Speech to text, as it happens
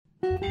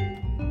Hi,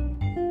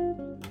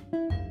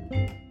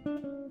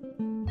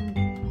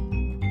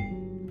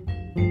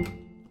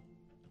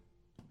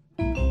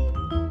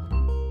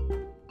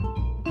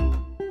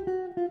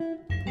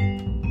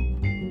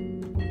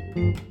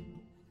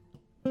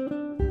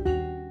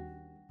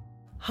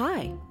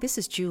 this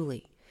is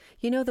Julie.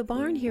 You know, the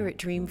barn here at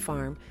Dream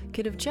Farm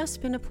could have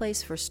just been a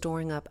place for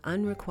storing up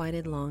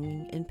unrequited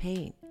longing and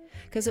pain.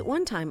 Because at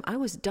one time I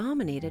was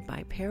dominated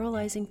by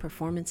paralyzing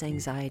performance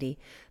anxiety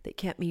that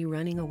kept me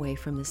running away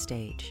from the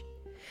stage.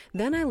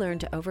 Then I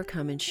learned to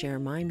overcome and share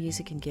my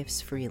music and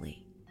gifts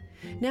freely.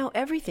 Now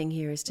everything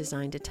here is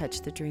designed to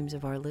touch the dreams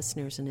of our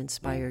listeners and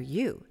inspire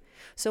you.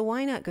 So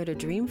why not go to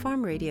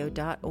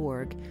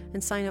dreamfarmradio.org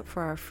and sign up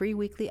for our free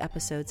weekly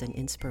episodes and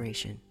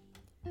inspiration.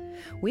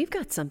 We've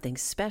got something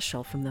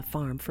special from the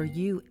farm for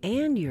you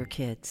and your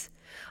kids.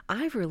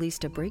 I've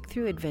released a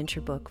breakthrough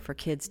adventure book for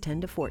kids 10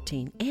 to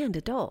 14 and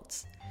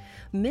adults.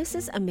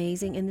 Mrs.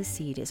 Amazing and the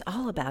Seed is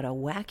all about a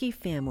wacky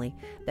family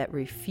that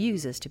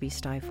refuses to be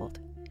stifled.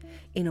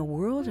 In a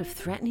world of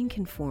threatening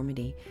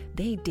conformity,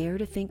 they dare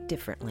to think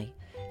differently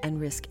and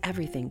risk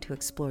everything to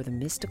explore the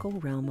mystical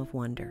realm of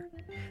wonder.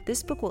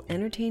 This book will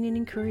entertain and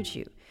encourage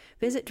you.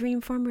 Visit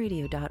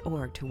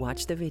dreamfarmradio.org to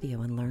watch the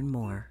video and learn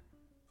more.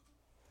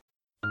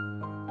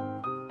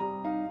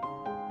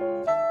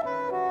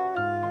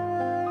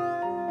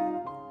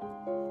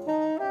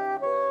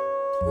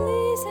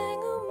 Please hang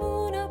a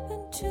moon up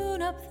and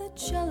tune up the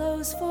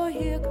cellos, for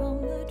here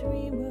come the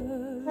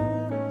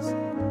dreamers.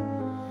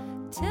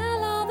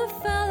 Tell all the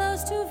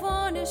fellows to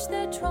varnish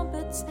their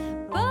trumpets,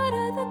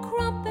 butter the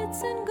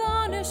crumpets and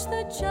garnish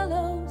the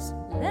cellos.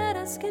 Let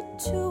us get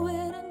to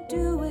it and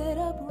do it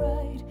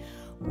upright.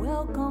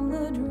 Welcome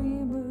the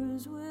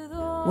dreamers with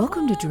all.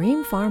 Welcome to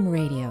Dream Farm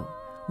Radio.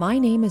 My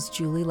name is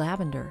Julie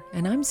Lavender,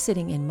 and I'm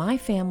sitting in my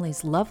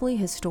family's lovely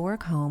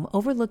historic home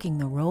overlooking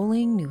the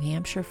rolling New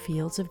Hampshire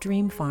fields of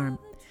Dream Farm.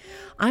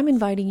 I'm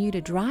inviting you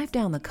to drive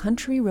down the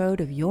country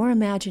road of your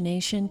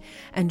imagination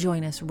and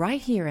join us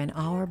right here in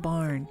our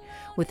barn,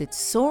 with its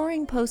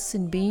soaring posts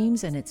and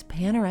beams and its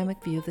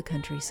panoramic view of the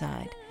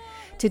countryside.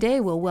 Today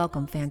we'll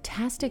welcome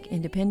fantastic,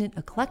 independent,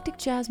 eclectic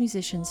jazz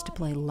musicians to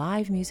play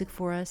live music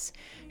for us,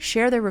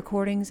 share their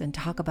recordings, and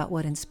talk about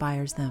what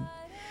inspires them.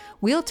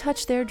 We'll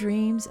touch their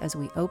dreams as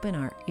we open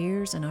our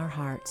ears and our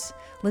hearts,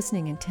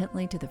 listening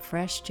intently to the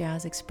fresh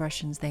jazz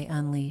expressions they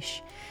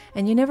unleash.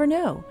 And you never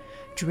know,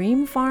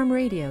 Dream Farm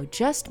Radio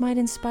just might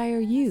inspire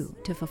you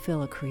to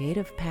fulfill a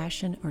creative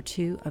passion or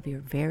two of your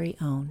very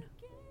own.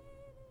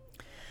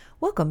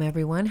 Welcome,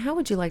 everyone. How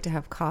would you like to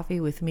have coffee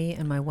with me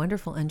and my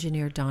wonderful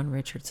engineer, Don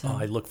Richardson? Oh,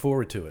 I look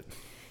forward to it.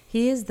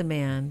 He is the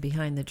man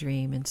behind the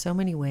dream in so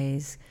many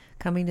ways,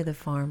 coming to the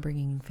farm,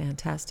 bringing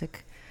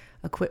fantastic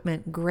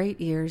equipment, great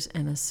ears,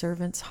 and a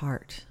servant's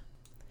heart.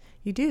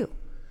 You do.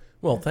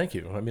 Well, thank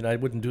you. I mean, I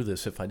wouldn't do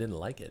this if I didn't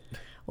like it.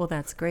 Well,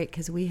 that's great,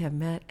 because we have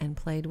met and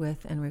played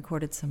with and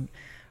recorded some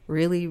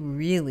really,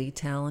 really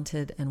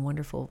talented and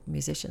wonderful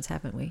musicians,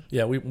 haven't we?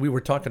 Yeah, we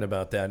were talking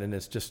about that, and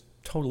it's just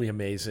totally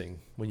amazing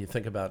when you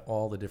think about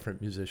all the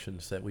different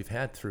musicians that we've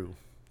had through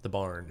the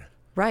barn.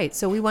 Right.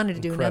 So we wanted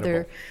to do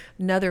Incredible.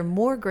 another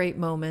more great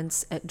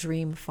moments at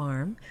Dream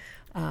Farm.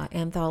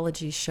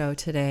 Anthology show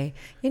today.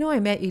 You know, I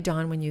met you,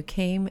 Don, when you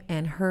came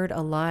and heard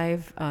a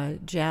live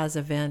jazz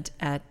event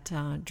at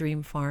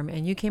Dream Farm,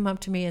 and you came up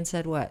to me and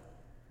said what?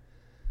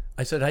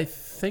 I said, I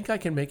think I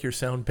can make your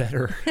sound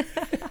better.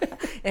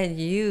 And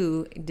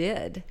you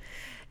did.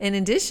 In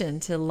addition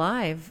to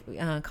live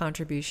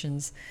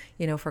contributions,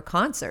 you know, for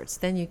concerts,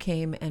 then you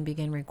came and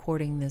began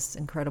recording this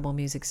incredible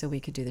music so we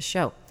could do the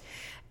show.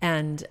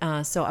 And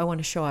so I want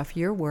to show off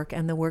your work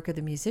and the work of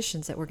the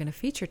musicians that we're going to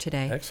feature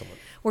today. Excellent.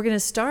 We're going to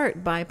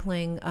start by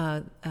playing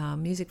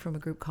music from a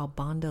group called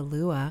Banda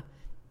Lua.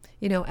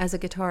 You know, as a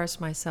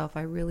guitarist myself,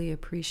 I really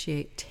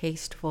appreciate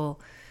tasteful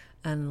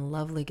and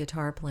lovely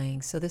guitar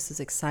playing. So this is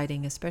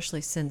exciting,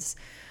 especially since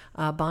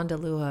Banda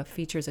Lua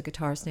features a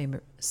guitarist named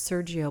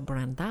Sergio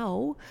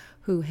Brandão,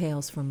 who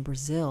hails from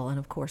Brazil. And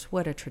of course,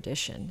 what a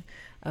tradition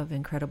of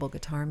incredible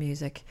guitar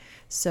music.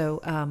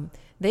 So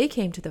they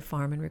came to the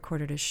farm and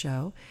recorded a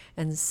show,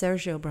 and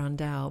Sergio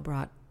Brandão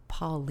brought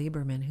Paul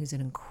Lieberman, who's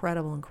an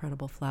incredible,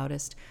 incredible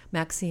flautist,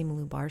 Maxime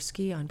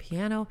Lubarsky on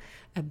piano,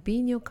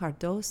 Abinho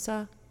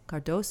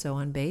Cardoso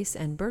on bass,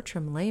 and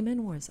Bertram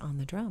Lehman was on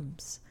the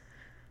drums.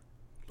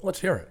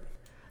 Let's hear it.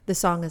 The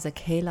song is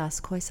Aquelas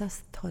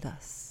Coisas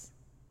Todas.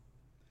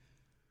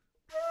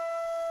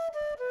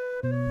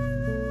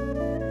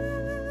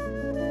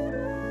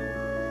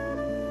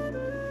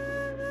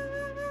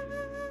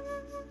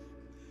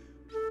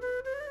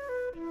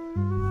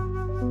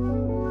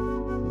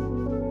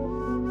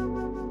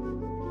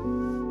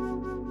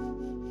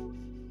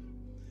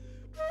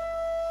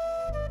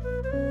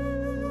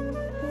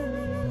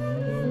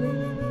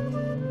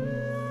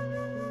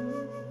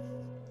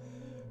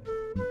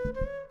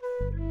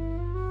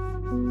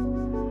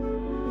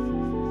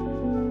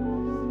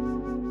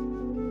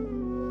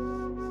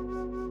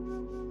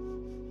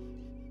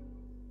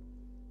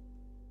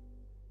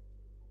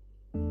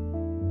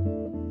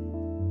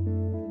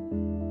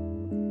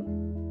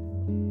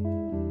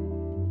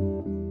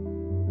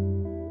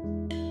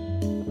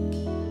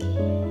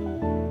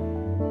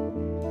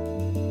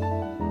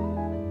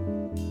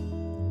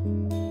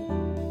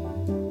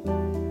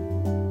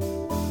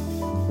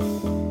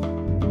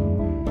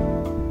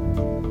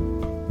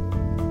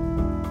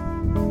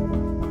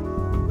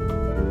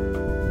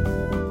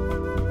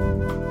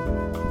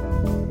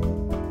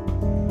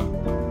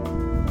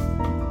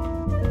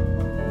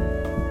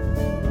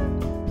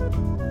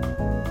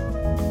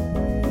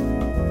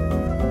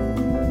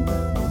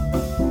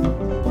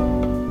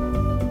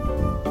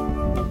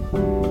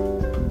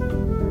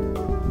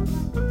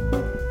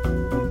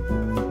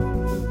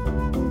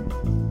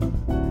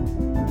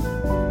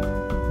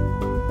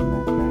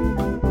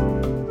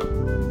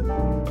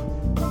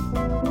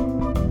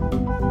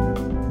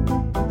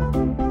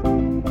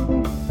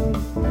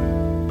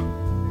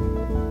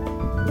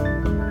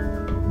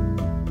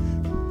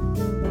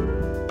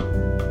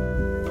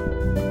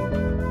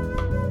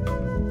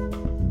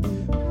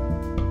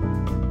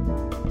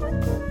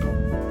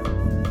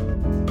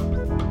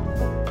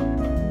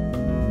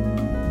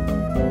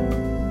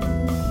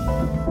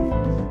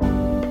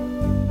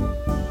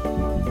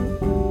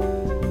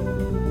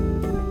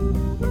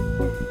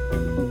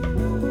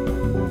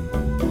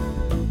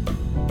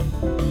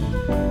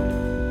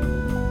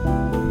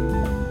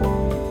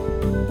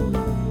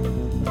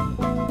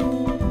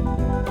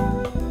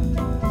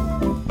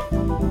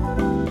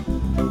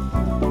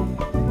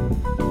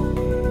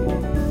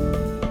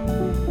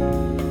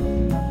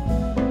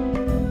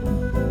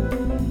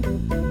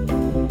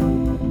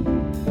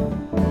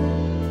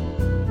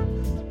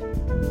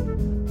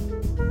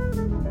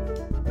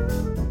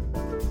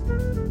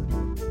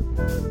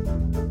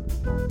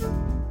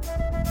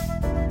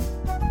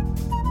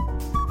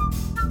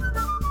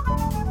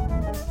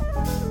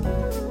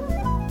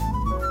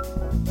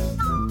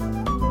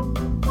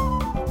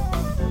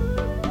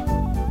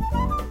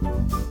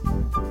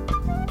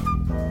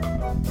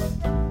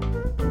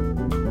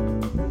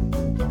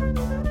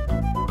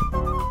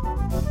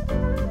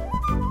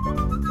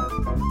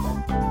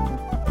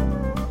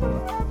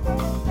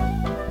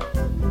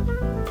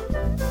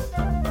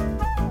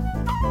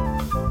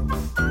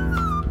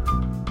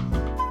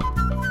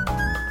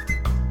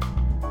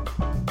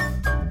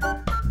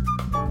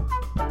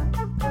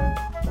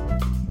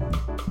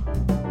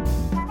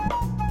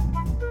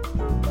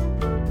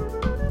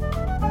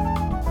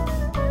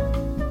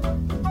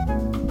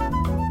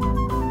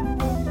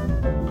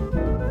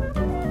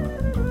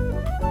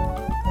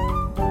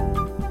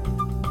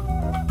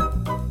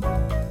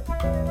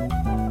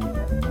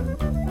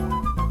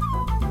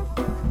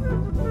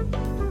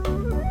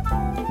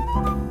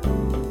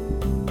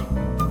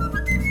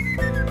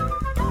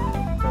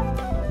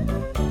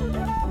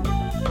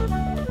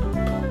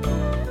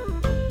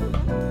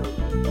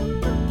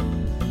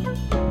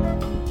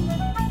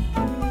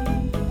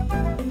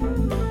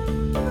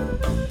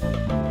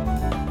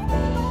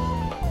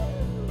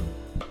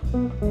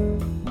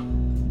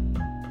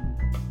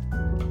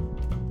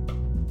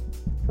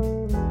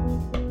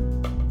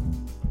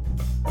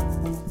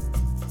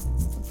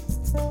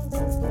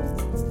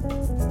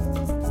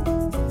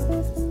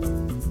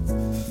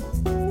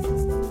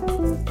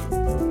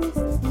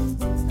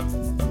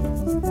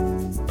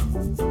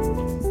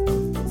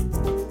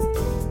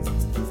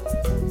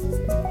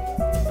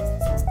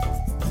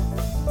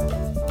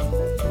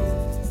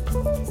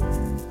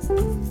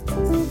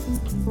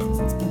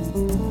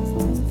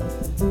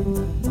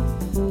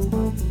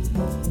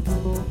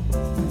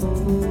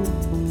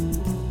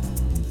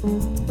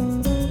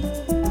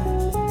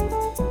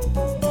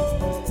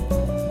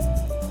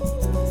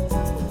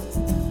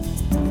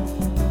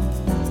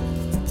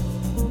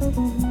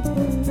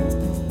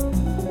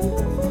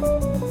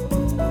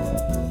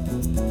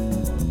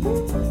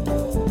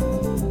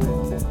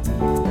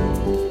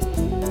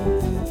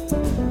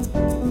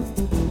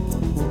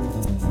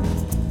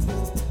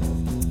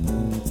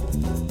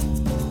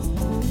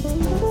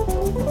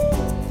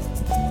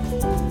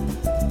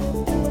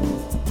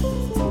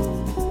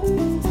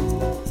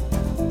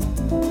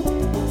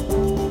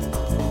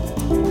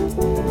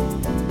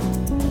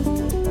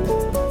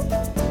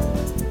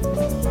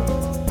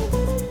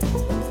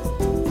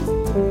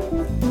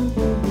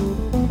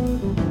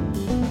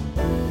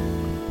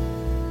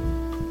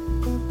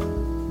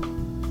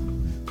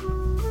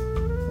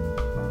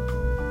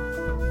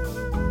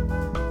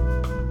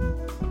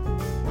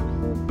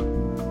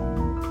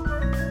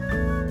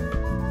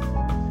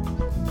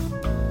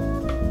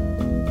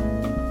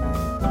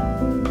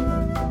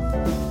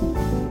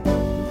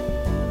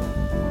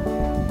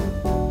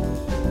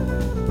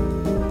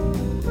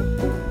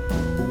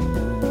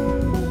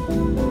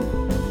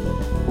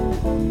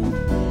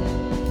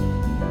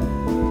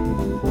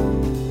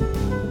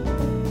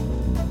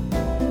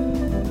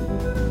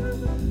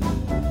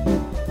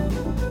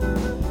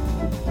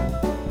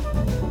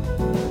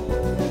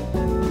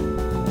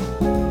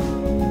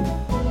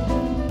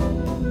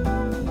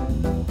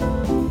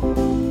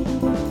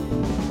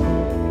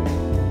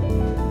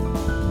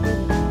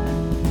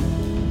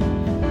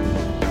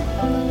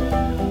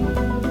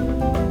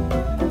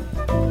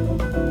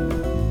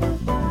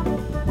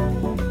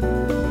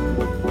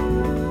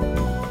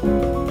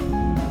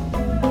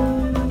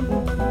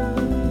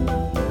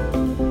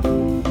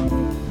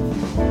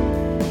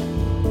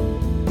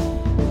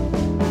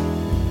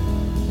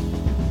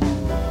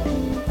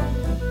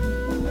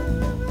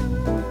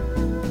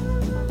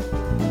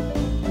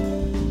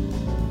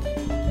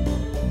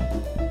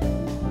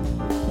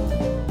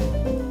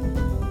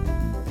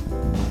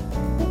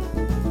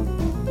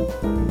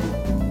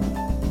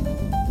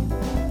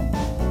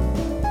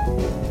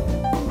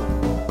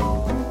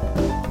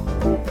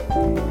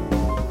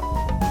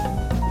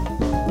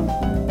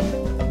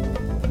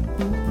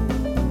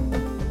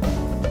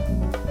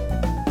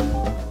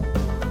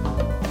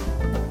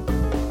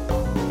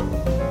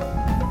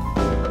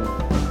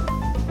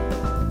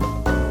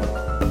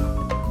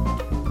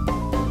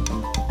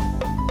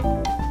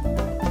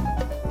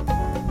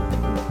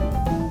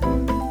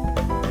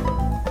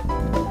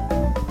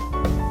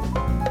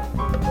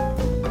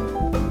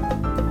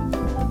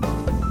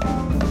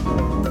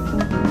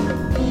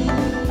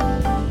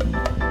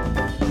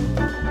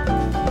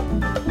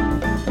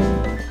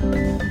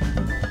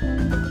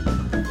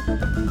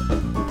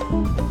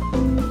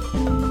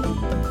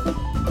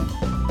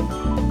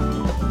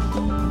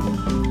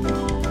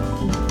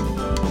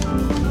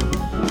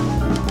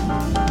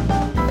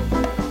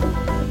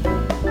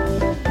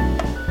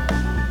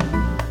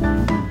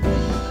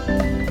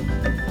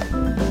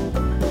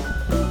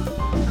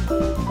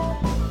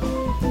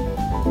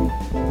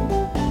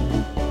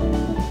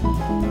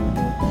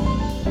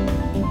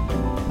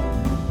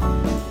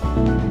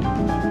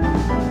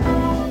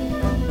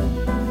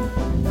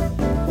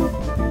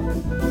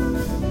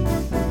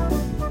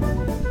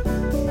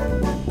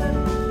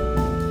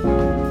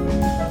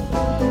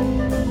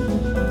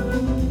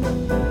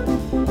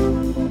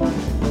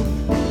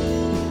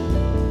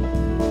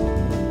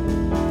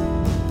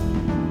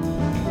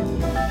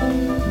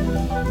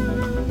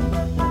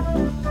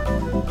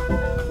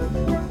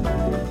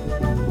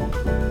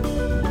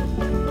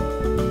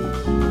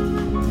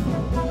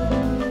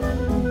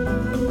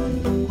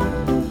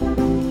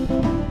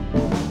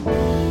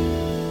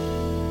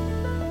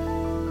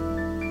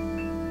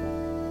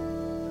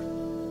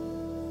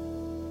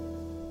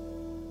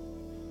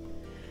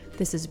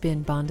 This has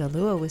been Banda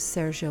Lua with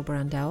Sergio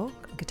Brandão,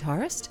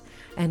 guitarist,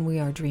 and we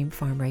are Dream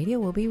Farm Radio.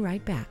 We'll be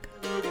right back.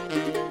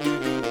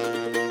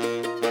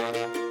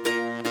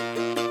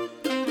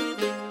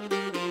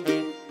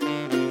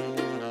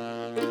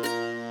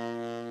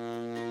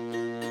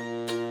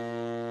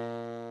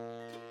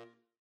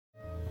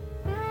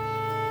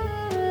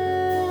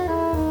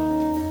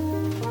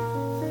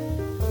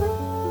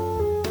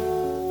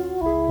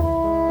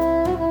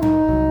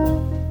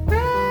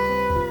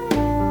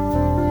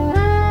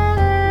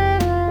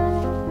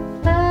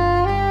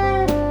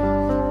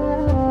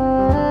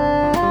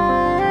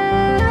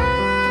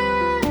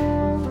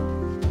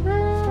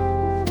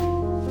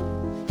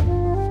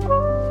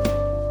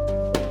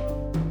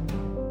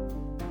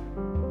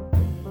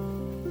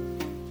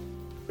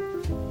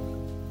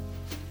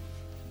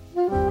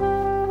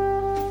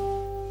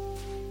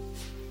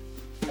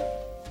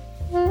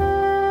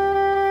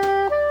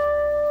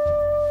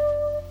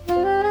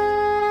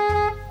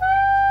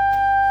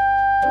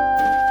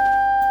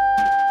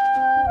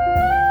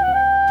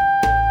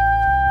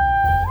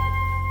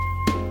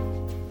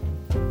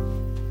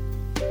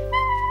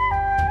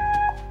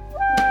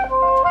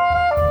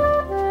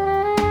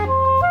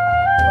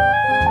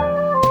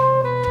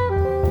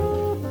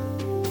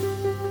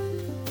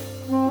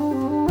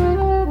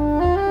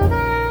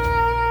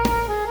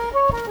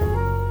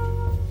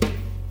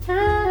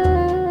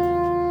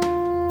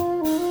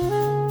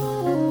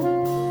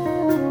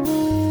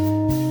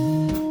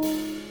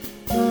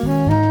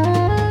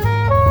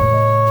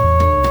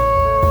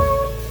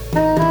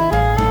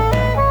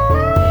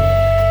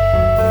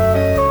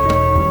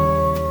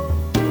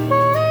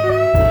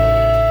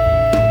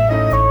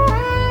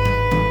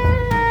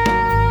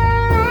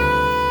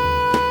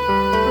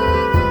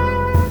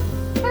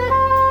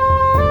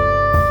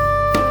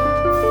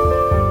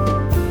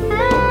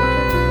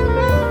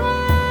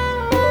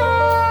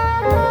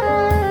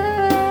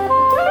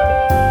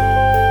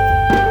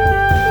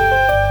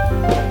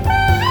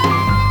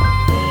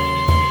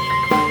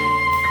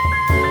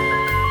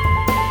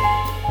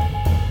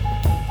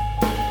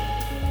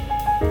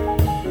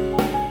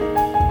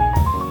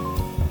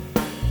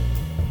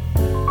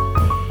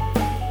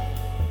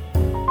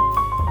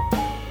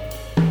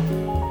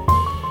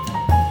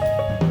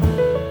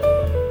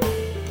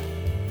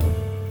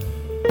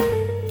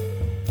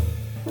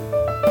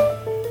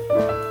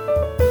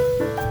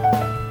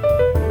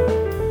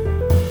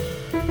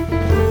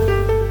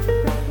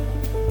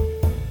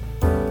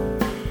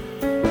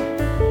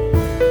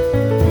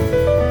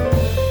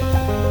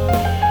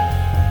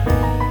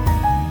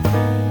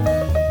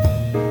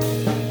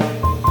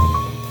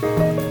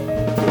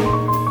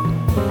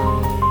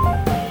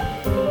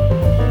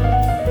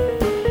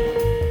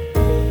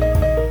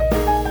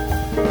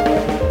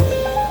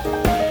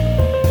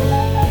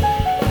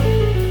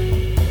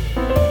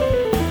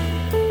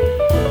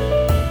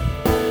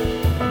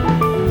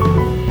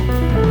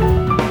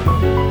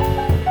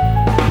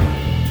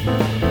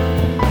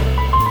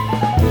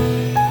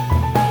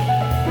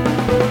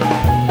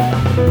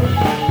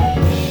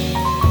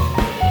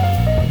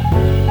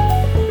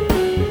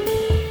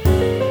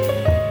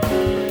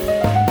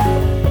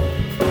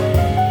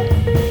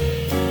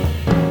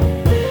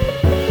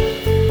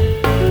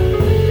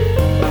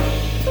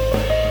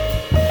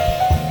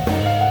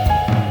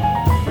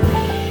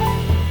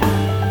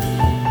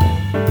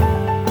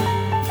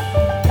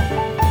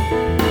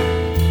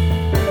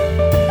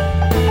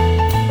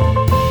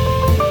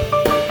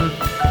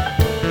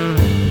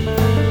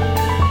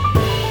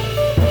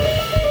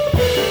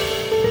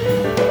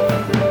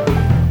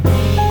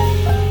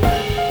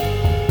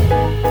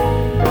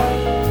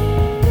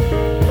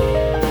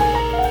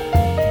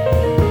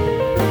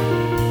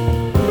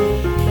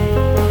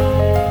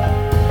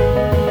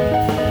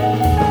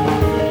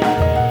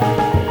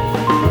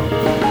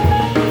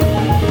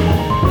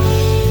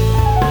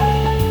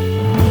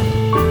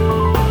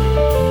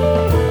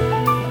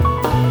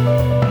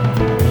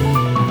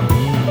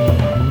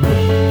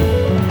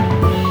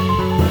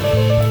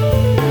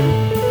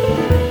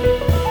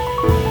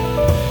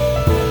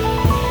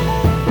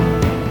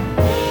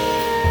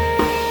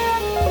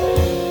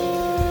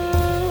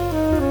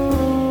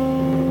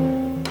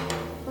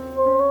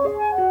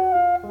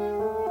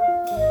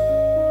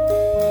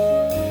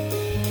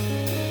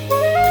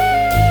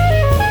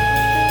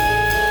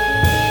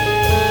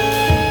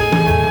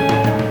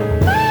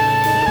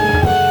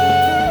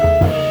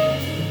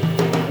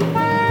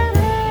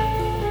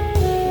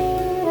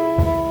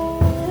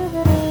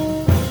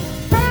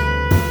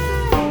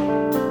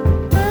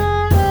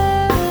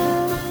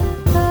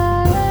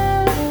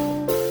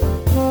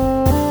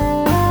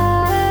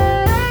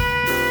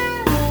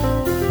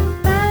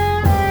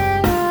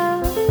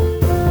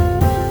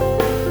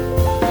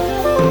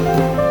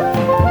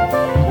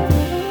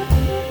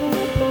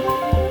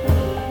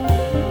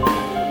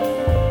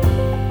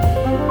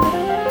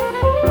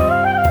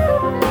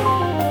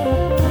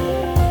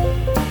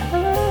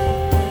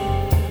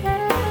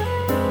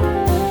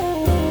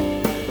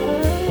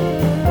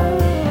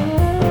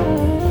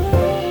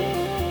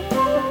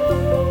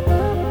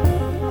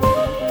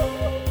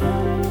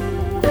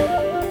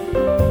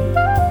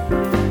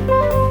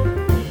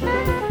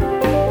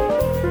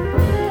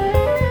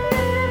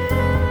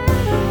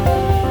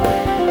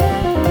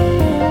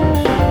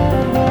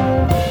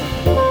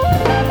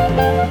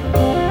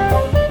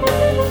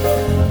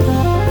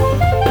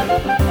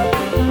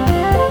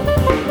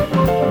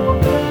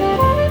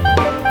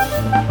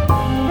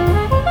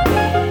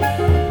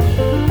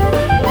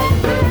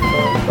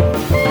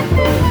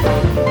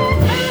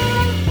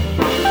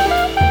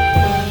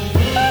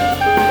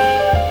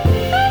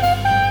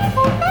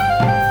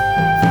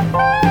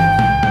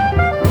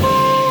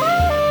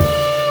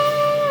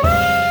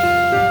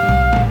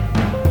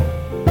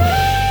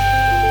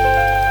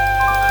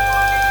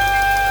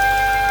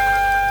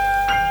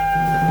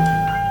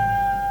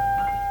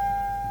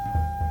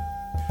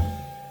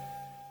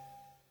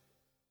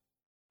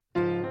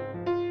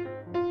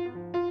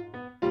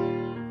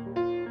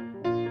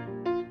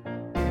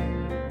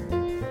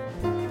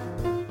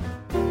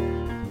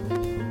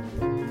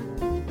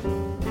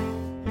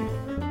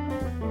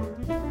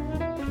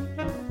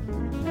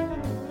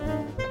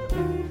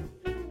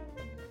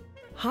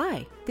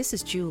 Hi, this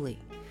is Julie.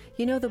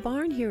 You know, the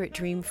barn here at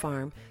Dream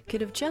Farm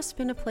could have just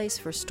been a place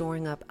for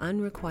storing up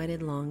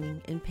unrequited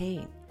longing and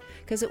pain.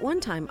 Because at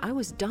one time I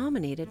was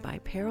dominated by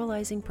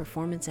paralyzing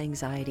performance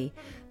anxiety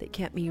that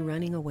kept me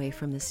running away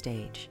from the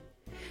stage.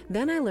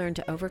 Then I learned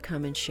to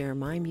overcome and share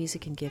my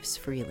music and gifts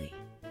freely.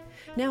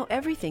 Now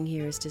everything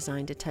here is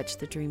designed to touch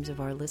the dreams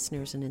of our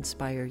listeners and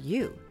inspire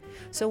you.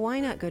 So why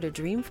not go to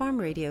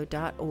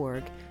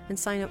dreamfarmradio.org and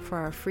sign up for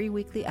our free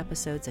weekly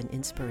episodes and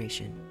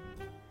inspiration.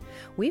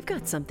 We've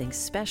got something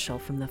special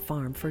from the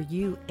farm for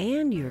you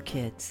and your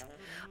kids.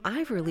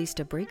 I've released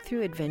a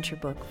breakthrough adventure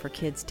book for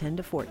kids 10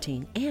 to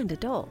 14 and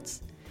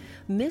adults.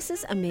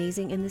 Mrs.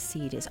 Amazing and the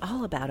Seed is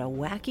all about a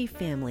wacky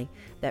family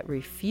that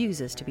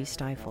refuses to be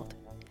stifled.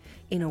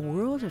 In a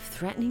world of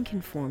threatening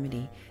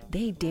conformity,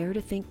 they dare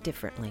to think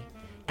differently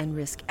and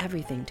risk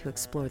everything to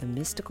explore the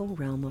mystical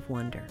realm of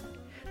wonder.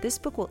 This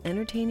book will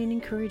entertain and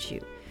encourage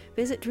you.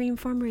 Visit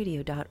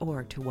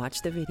dreamfarmradio.org to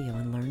watch the video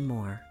and learn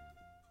more.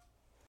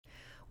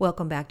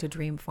 Welcome back to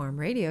Dream Farm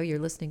Radio. You're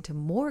listening to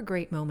more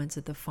great moments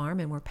at the farm,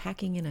 and we're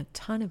packing in a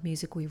ton of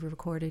music we've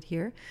recorded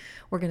here.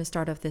 We're going to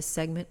start off this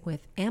segment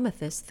with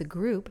Amethyst, the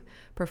group,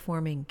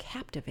 performing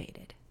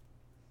Captivated.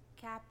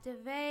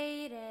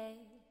 Captivated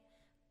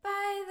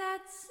by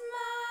that smile.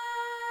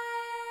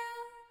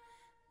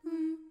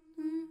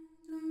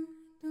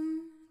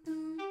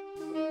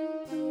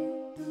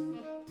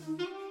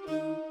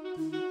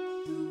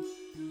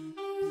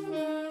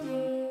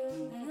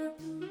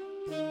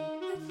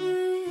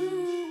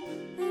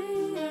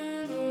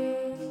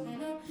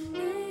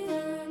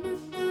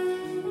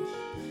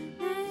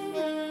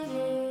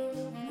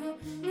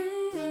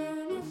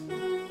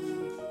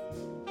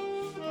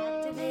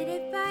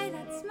 Captivated by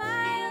that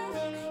smile,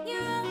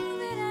 you're all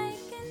that I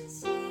can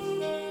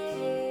see.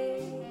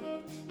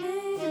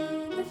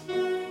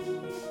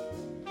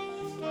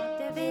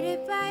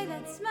 Captivated by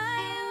that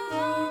smile,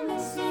 all my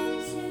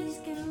senses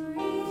can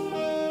reach.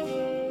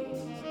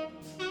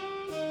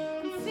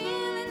 I'm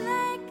feeling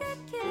like a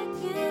kid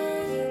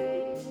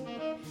again.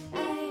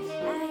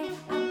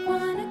 I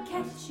wanna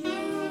catch you.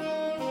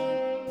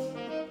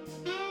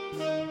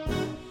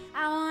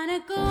 I wanna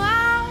go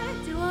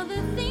out, do all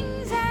the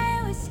things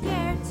I was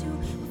scared to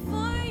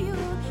before you.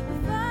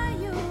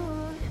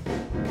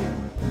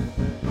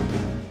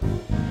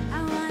 I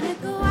wanna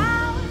go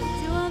out,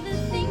 do all the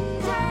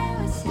things I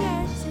was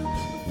scared to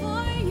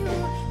before you.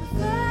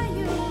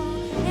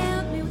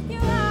 Help me with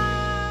your eyes.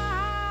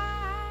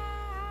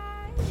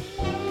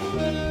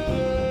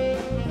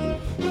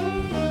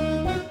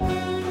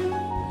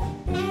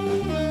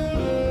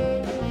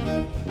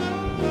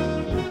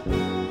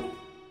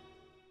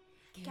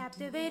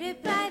 Captivated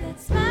by that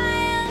smile,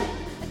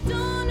 I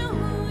don't know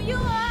who you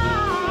are.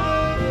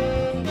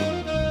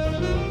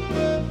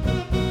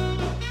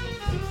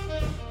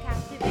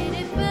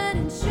 Captivated but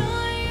unsure,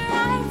 your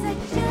eyes I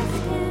just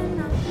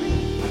cannot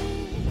breathe.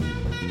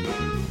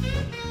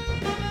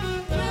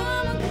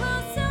 Come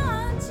closer,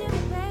 won't you,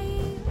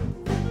 babe?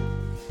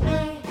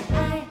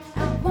 I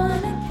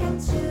wanna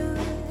catch you.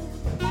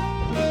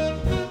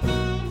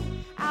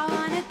 I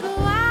wanna go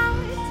out,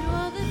 do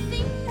all the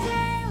things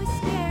I was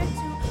scared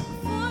to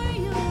before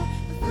you.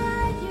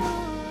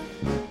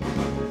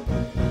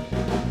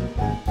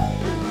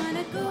 I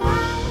wanna go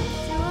out,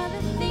 do all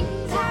the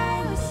things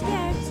I was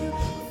scared to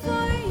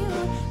before you.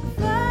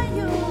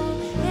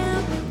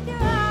 Help with your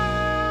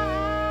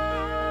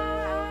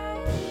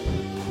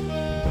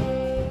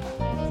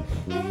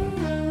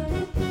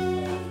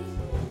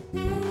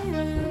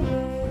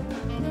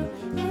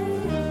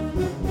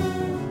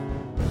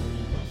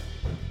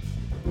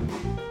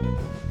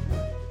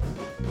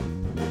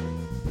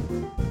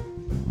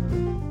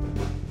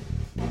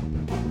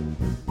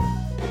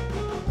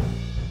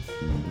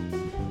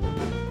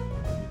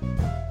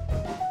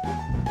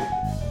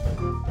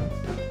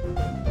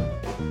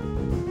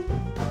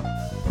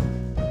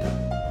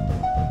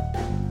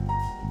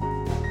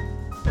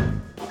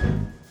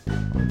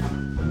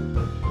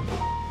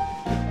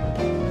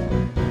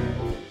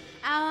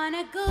I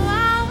wanna go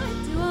out,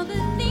 do all the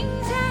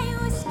things I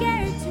was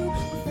scared to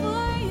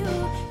before you.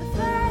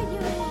 I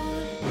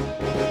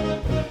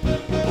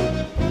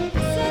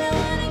said I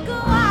wanna go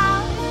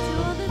out, do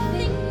all the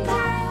things I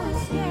was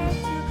scared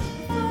to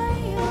before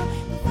you.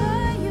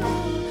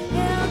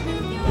 Help me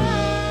with your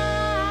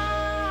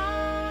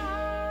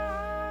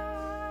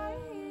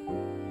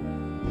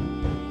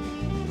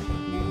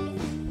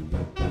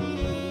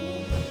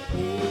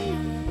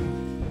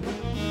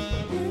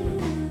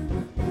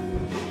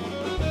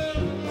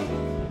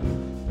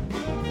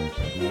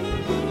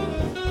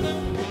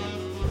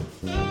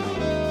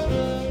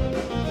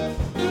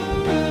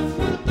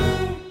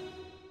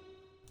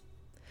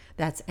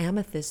That's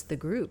Amethyst, the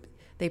group.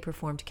 They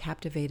performed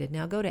Captivated.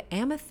 Now go to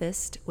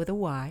amethyst with a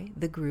Y,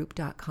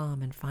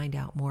 thegroup.com, and find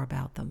out more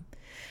about them.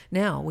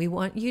 Now we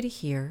want you to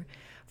hear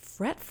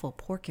Fretful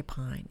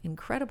Porcupine,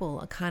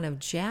 incredible, a kind of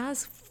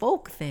jazz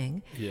folk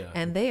thing. Yeah.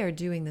 And they are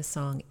doing the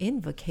song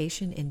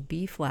Invocation in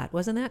B flat.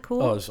 Wasn't that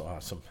cool? Oh, it's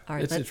awesome. All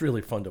right, It's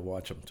really fun to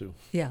watch them too.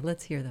 Yeah,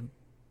 let's hear them.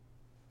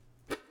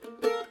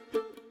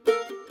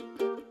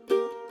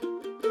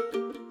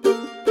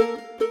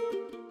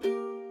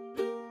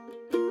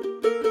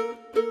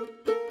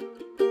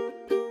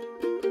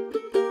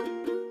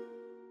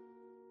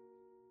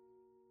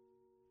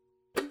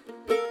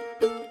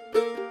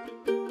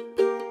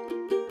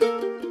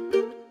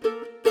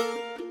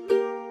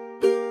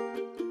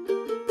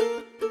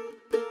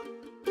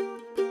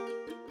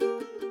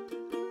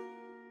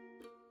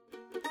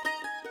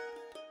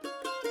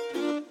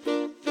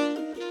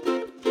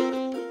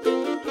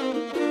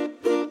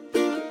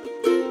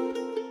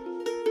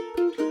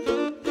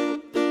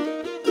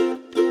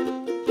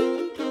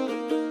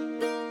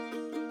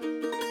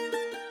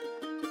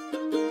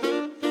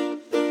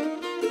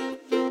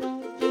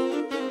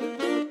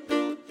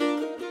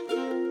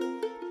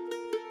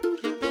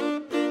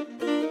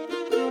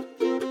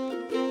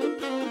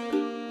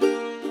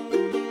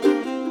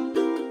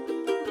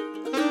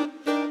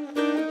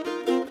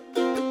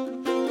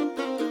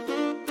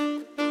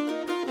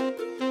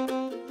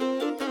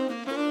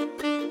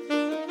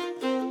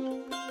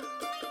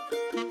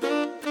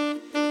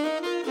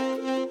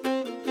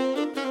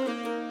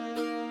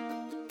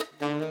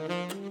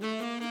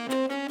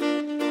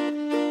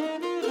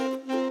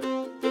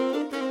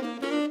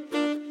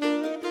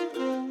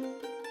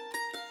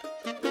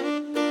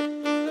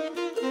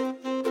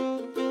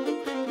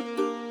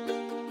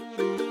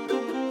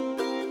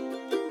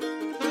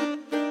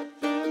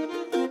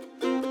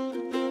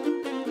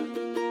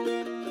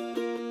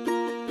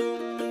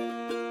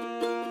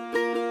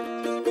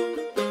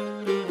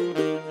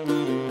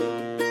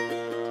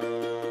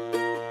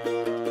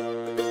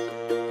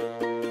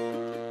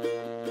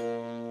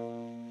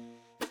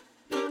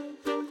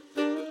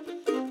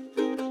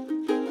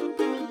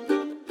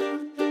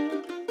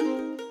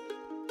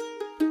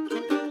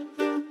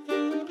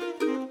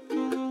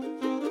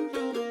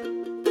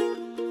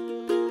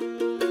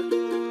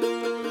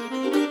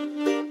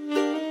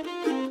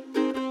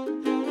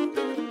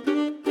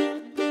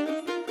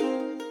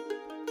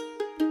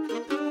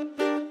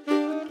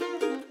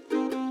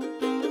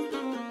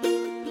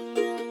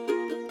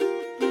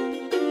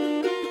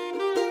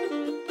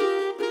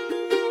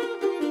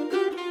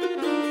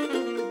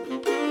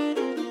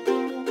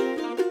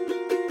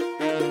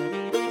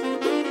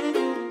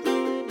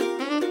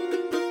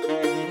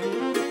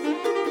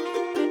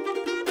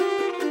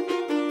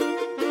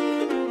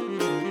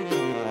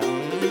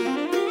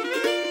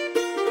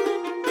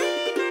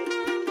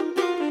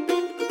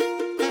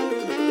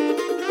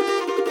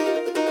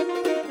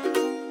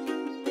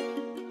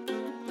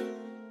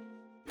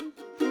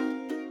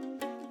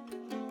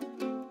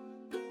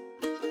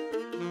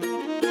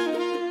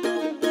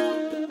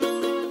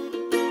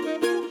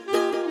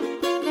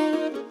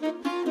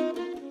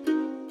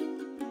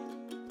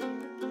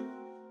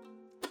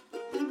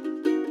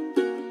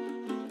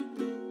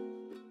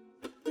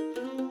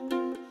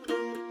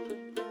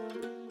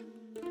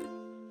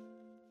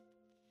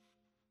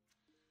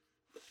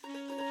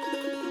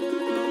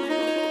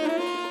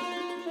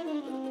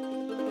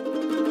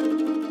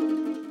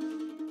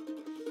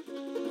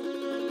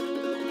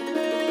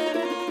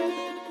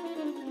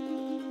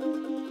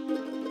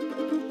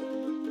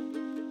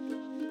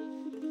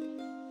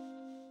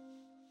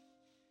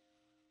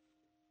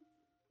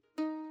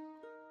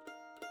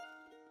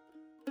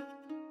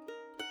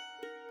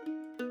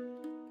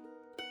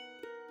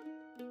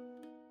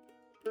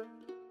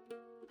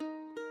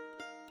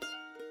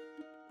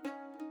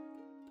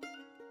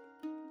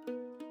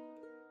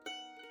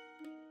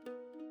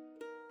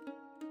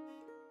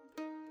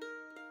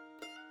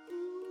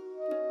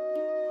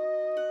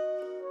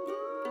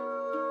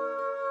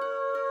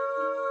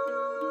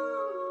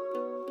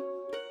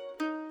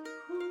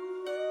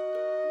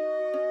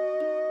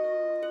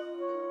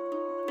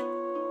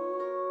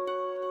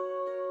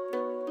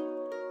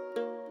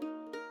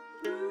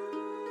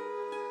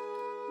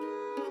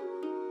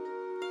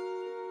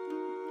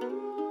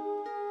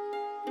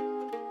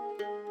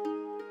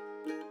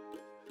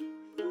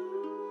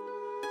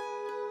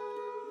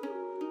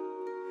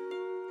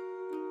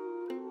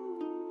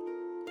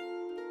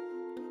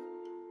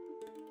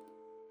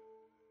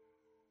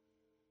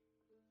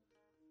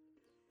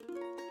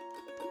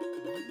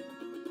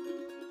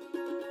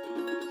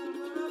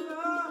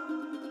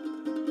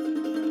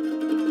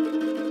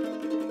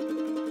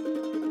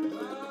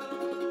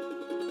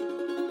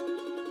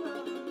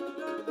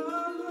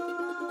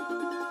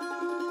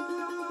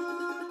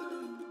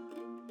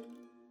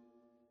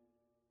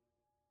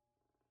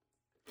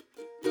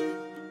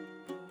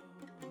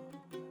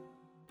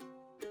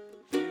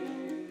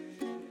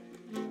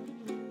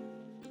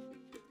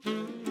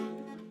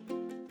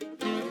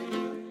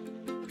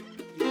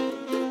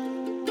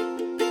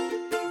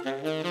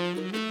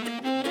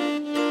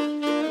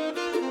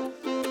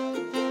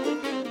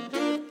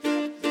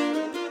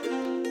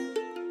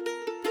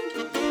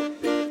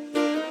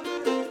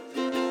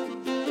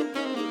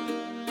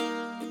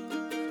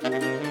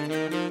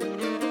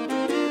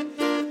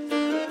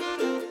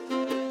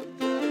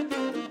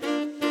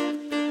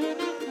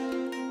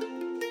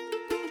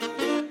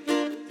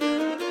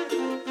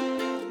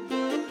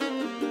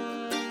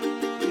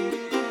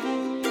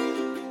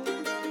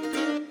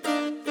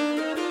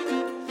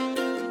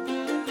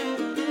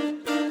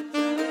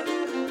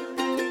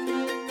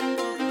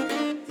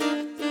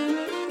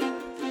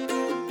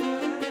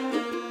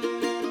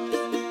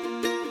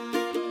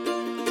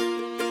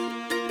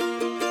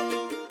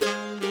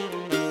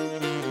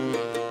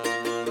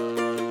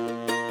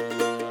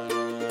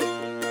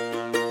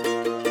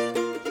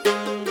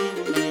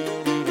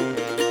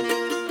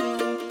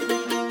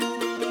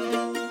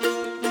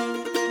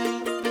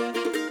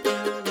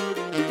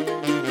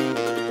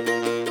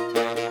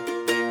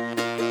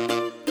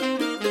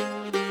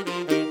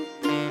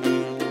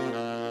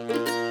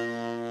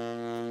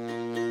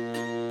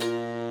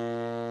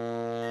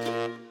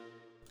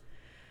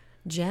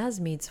 Jazz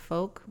meets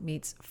folk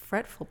meets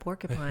fretful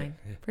porcupine.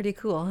 Pretty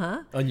cool,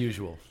 huh?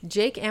 Unusual.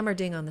 Jake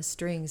Ammerding on the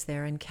strings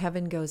there and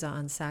Kevin Goza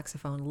on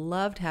saxophone.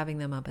 Loved having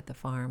them up at the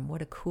farm.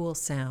 What a cool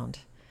sound.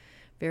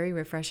 Very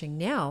refreshing.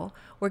 Now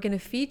we're going to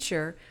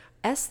feature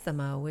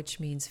esthema, which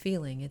means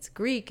feeling. It's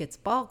Greek, it's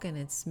Balkan,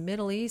 it's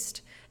Middle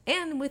East.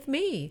 And with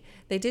me,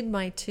 they did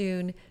my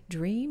tune,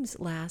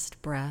 Dream's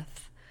Last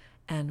Breath.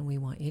 And we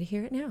want you to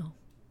hear it now.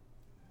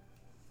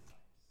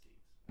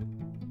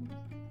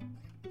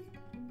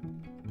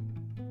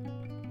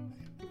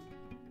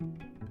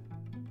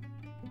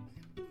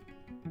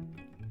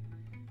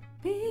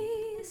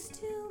 Be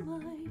still,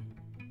 my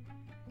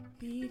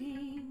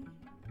beating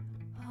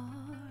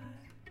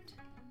heart,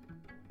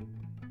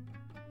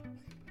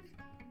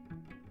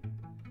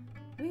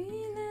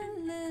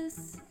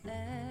 relentless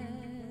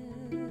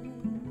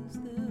as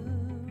the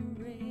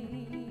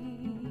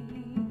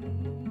rain,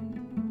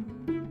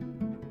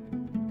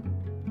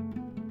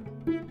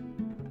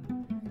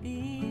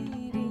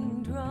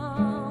 beating,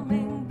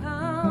 drumming,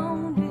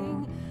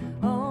 pounding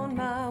on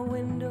my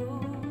window.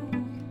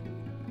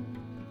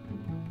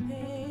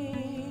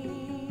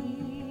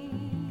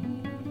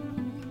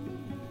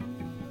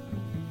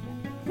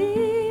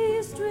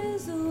 These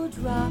drizzle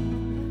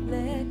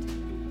droplet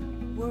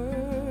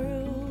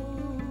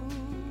worlds,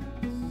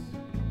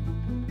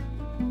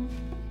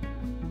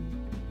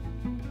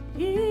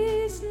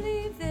 each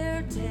leave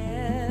their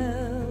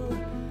telltale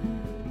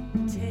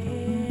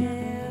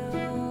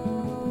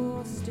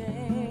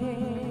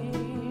stain.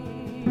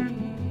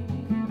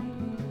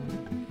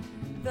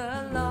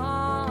 The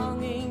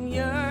longing,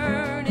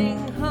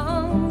 yearning,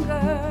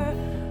 hunger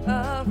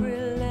of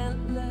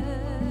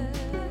relentless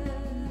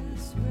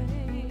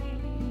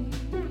rain.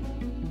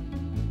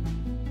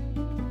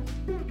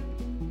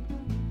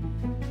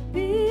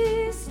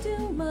 Be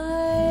still,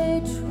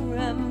 my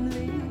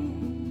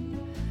trembling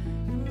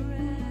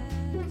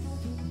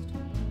breast,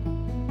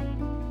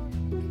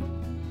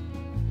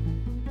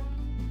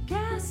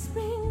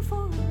 gasping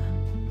for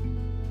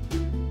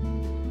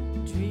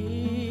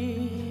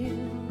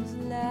dream's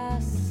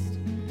last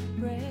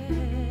breath,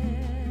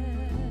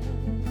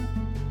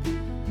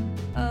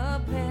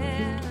 a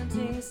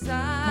panting,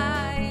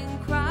 sighing,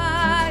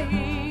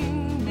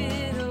 crying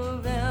bit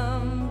of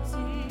emptiness.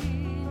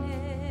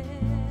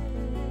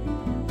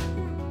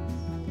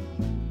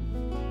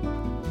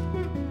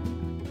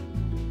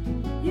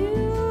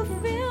 You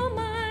fill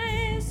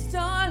my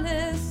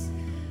starless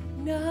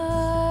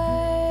nights.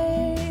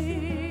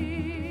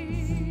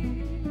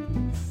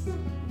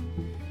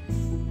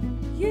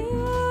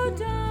 You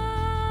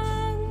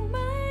dung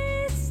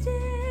my stairs.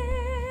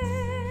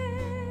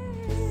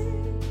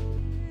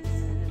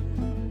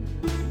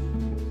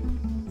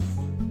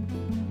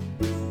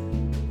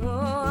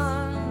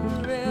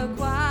 Oh,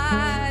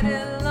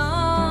 unrequited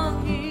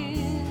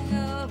longing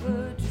of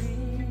a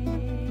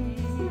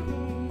dream's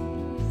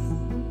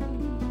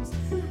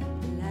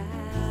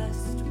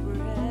last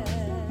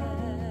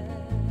breath,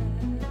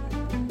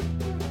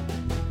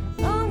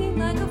 longing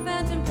like a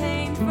phantom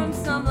pain from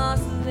some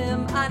lost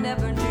limb I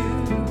never knew,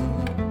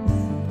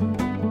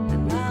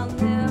 and I'll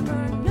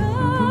never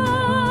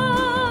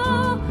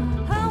know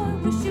how I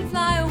wish you'd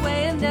fly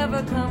away and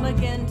never come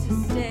again to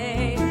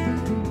stay.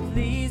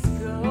 Please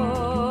go.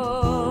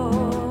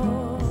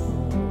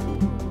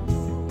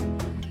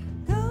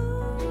 Go.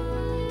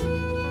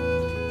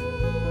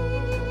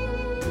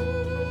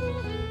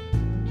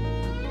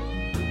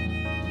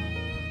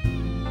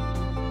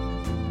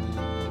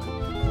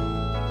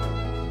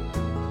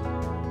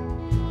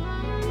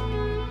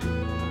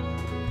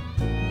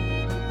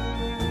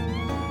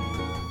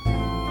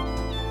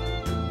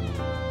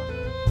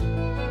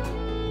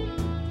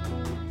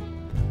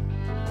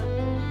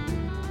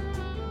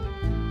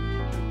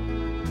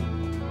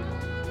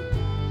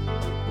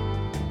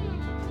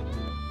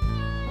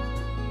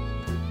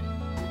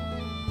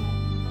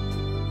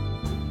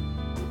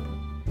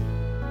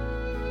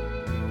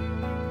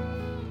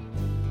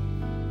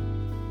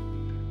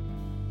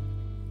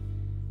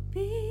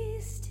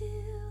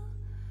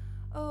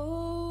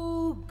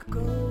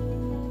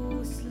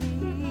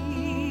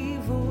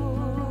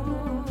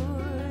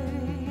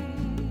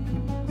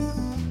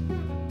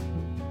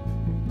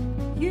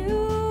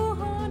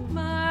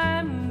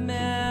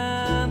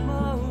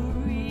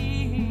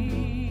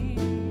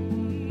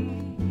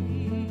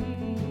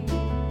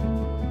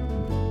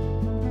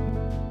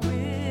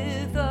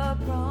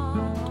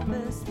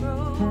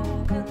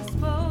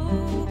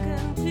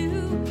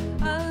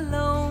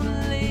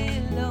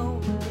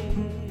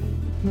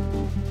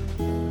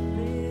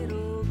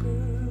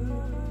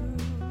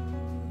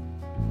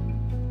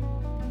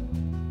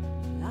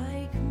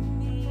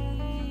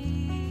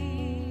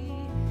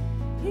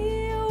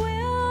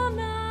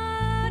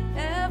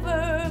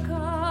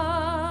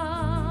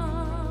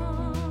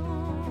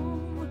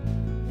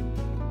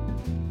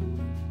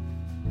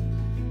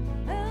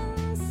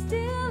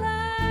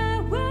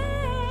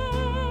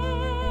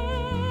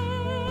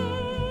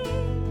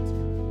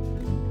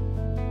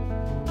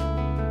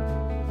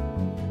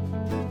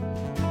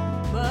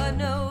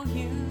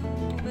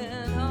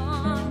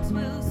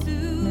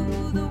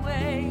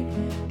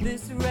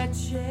 this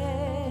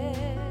wretched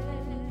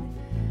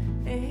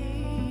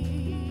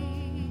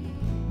age.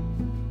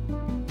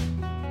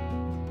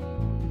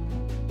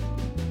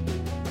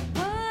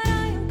 But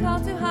I am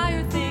called to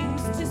higher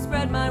things, to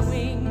spread my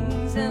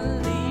wings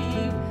and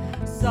leave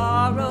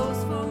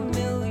sorrow's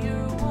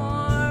familiar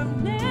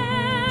warm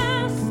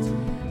nest.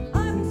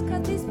 I must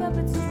cut these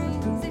puppet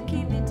strings that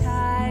keep me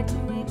tied to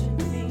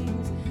ancient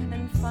themes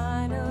and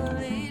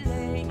finally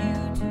lay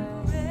you to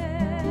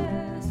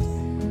rest.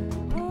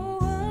 Oh,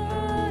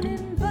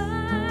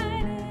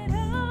 uninvited,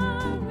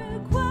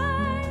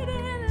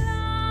 unrequited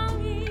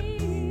longing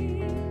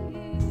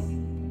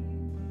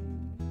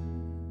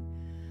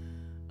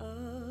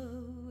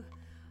of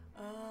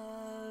a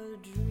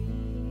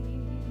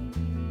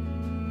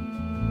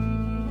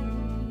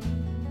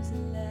dream's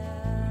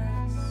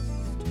last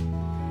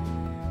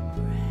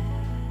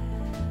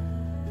breath.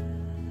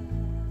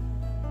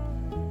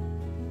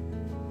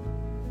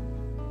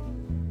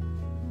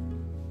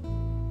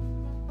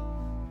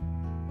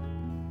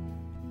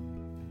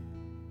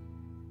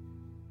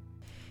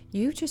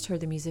 You just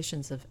heard the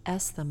musicians of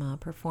Esthema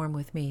perform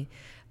with me.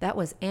 That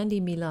was Andy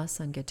Milas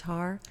on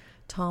guitar,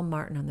 Tom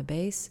Martin on the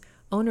bass,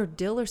 Onur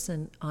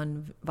Dillerson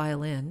on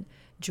violin,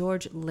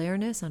 George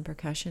Lernis on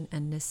percussion,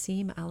 and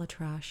Nassim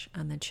Alatrash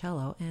on the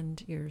cello,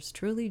 and yours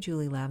truly,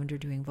 Julie Lavender,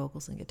 doing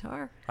vocals and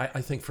guitar.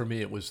 I think for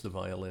me it was the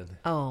violin.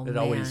 Oh, It man.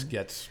 always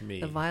gets me.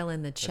 The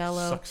violin, the It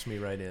cello, sucks me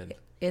right in.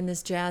 in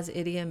this jazz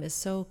idiom is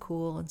so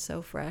cool and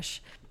so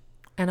fresh.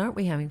 And aren't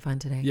we having fun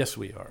today? Yes,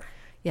 we are.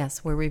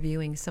 Yes, we're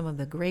reviewing some of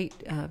the great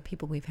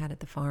people we've had at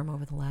the farm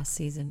over the last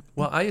season.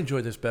 Well, I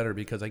enjoy this better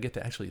because I get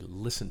to actually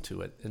listen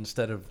to it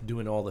instead of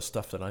doing all the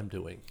stuff that I'm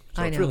doing.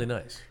 So I it's know. really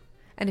nice.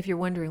 And if you're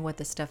wondering what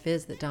the stuff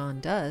is that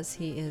Don does,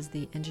 he is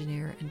the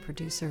engineer and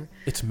producer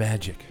It's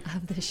magic.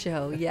 of the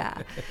show,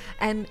 yeah.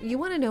 And you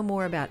want to know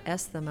more about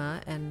Esthema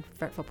and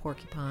Fretful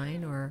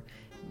Porcupine or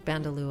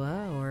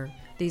Bandalua or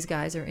these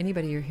guys or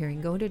anybody you're hearing,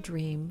 go to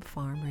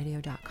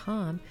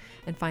dreamfarmradio.com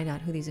and find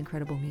out who these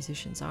incredible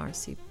musicians are,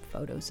 see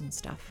photos and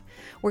stuff.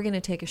 We're going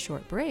to take a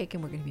short break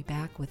and we're going to be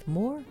back with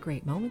more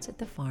great moments at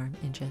the farm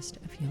in just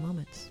a few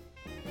moments.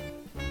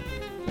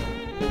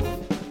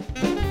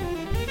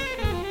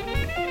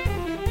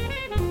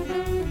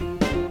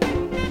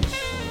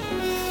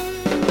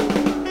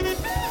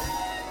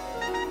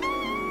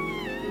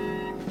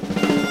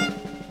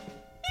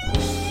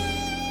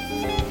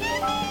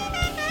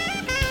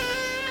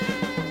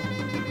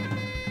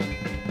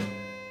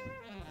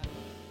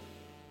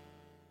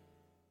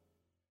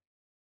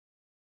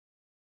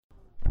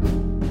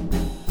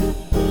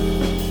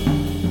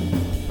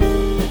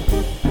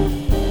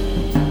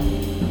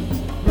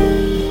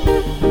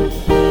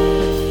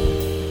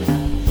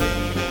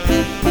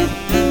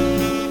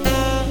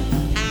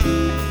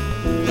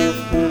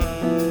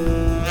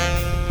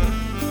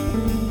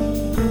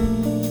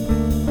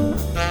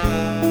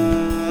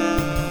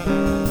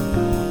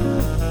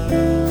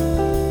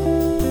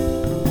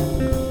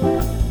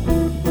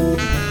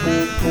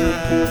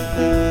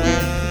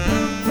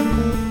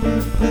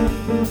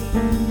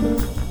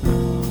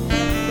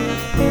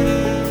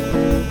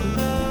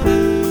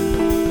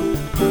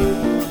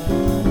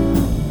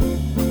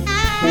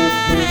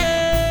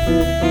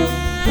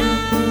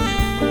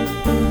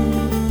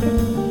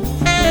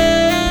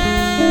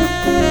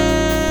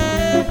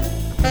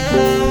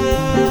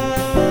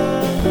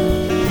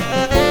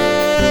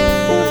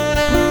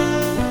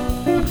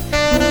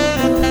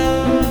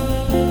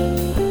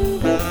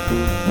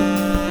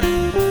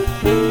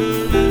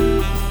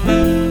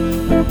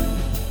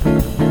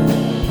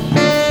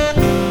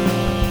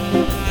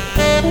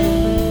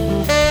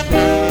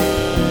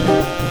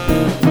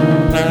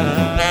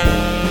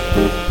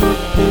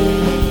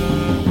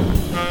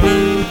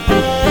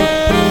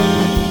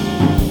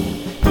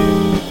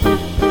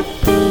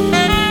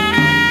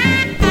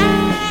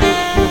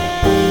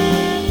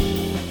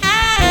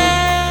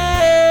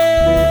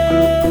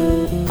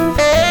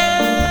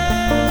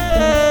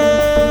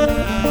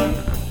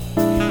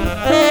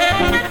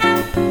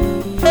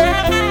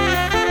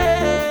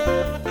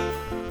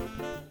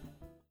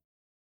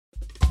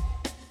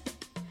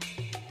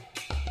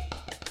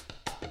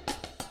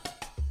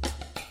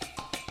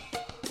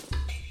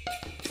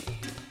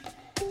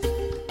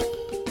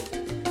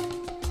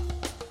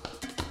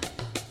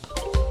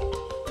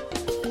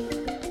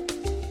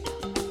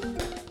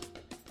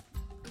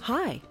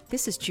 Hi,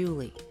 this is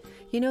Julie.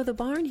 You know, the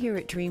barn here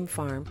at Dream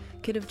Farm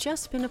could have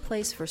just been a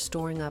place for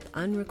storing up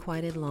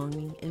unrequited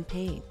longing and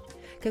pain.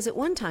 Because at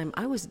one time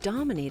I was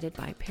dominated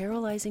by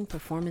paralyzing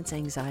performance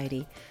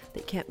anxiety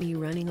that kept me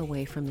running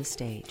away from the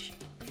stage.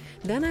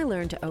 Then I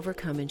learned to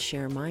overcome and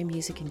share my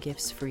music and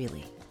gifts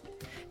freely.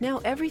 Now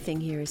everything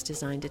here is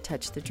designed to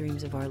touch the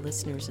dreams of our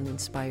listeners and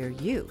inspire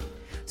you.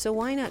 So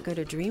why not go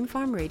to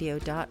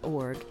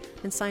dreamfarmradio.org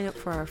and sign up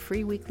for our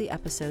free weekly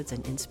episodes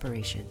and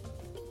inspiration.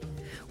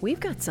 We've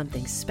got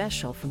something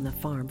special from the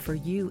farm for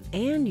you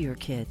and your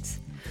kids.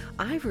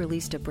 I've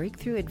released a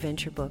breakthrough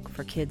adventure book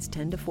for kids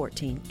 10 to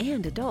 14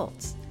 and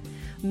adults.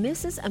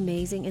 Mrs.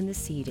 Amazing and the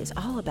Seed is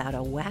all about a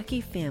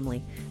wacky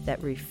family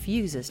that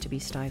refuses to be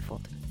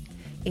stifled.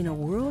 In a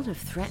world of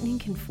threatening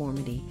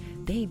conformity,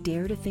 they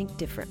dare to think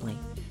differently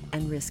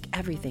and risk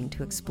everything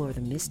to explore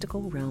the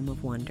mystical realm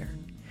of wonder.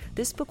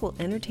 This book will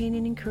entertain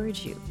and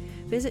encourage you.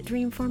 Visit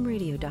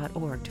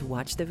dreamfarmradio.org to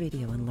watch the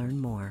video and learn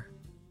more.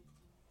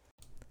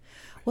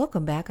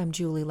 Welcome back. I'm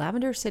Julie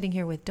Lavender, sitting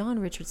here with Don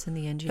Richardson,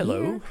 the engineer.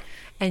 Hello.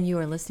 And you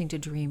are listening to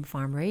Dream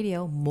Farm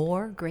Radio.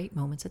 More great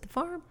moments at the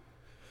farm.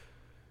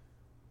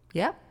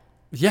 Yep.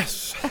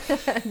 Yes.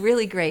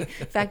 Really great.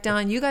 In fact,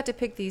 Don, you got to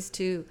pick these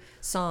two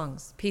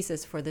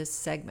pieces for this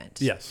segment.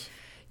 Yes.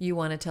 You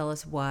want to tell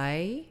us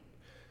why?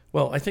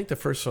 Well, I think the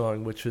first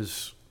song, which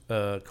is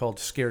called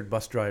Scared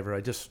Bus Driver,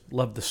 I just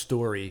love the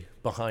story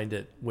behind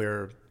it,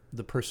 where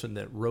the person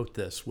that wrote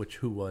this,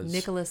 who was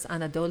Nicholas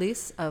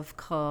Anadolis of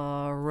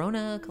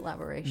Corona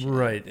Collaboration.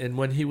 Right. And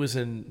when he was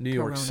in New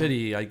York Corona.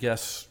 City, I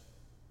guess,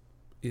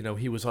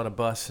 he was on a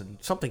bus and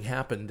something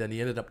happened and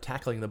he ended up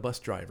tackling the bus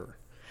driver.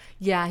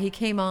 Yeah, he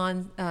came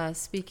on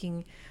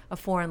speaking a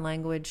foreign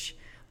language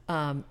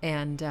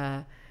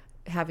and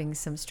having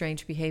some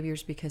strange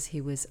behaviors because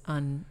he was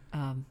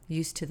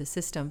unused to the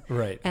system.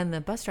 Right. And the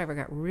bus driver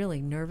got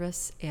really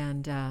nervous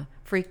and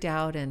freaked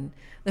out, and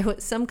there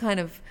was some kind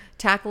of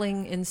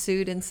tackling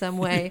ensued in some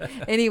way.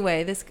 Yeah.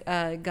 Anyway, this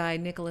guy,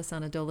 Nicholas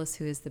Anadolis,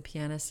 who is the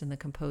pianist and the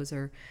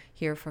composer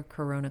here for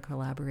Corona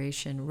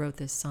Collaboration, wrote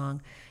this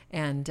song,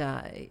 and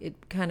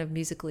it kind of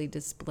musically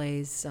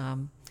displays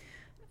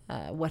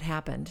what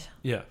happened.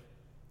 Yeah.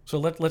 So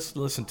let's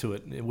listen to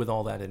it with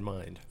all that in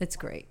mind. It's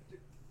great.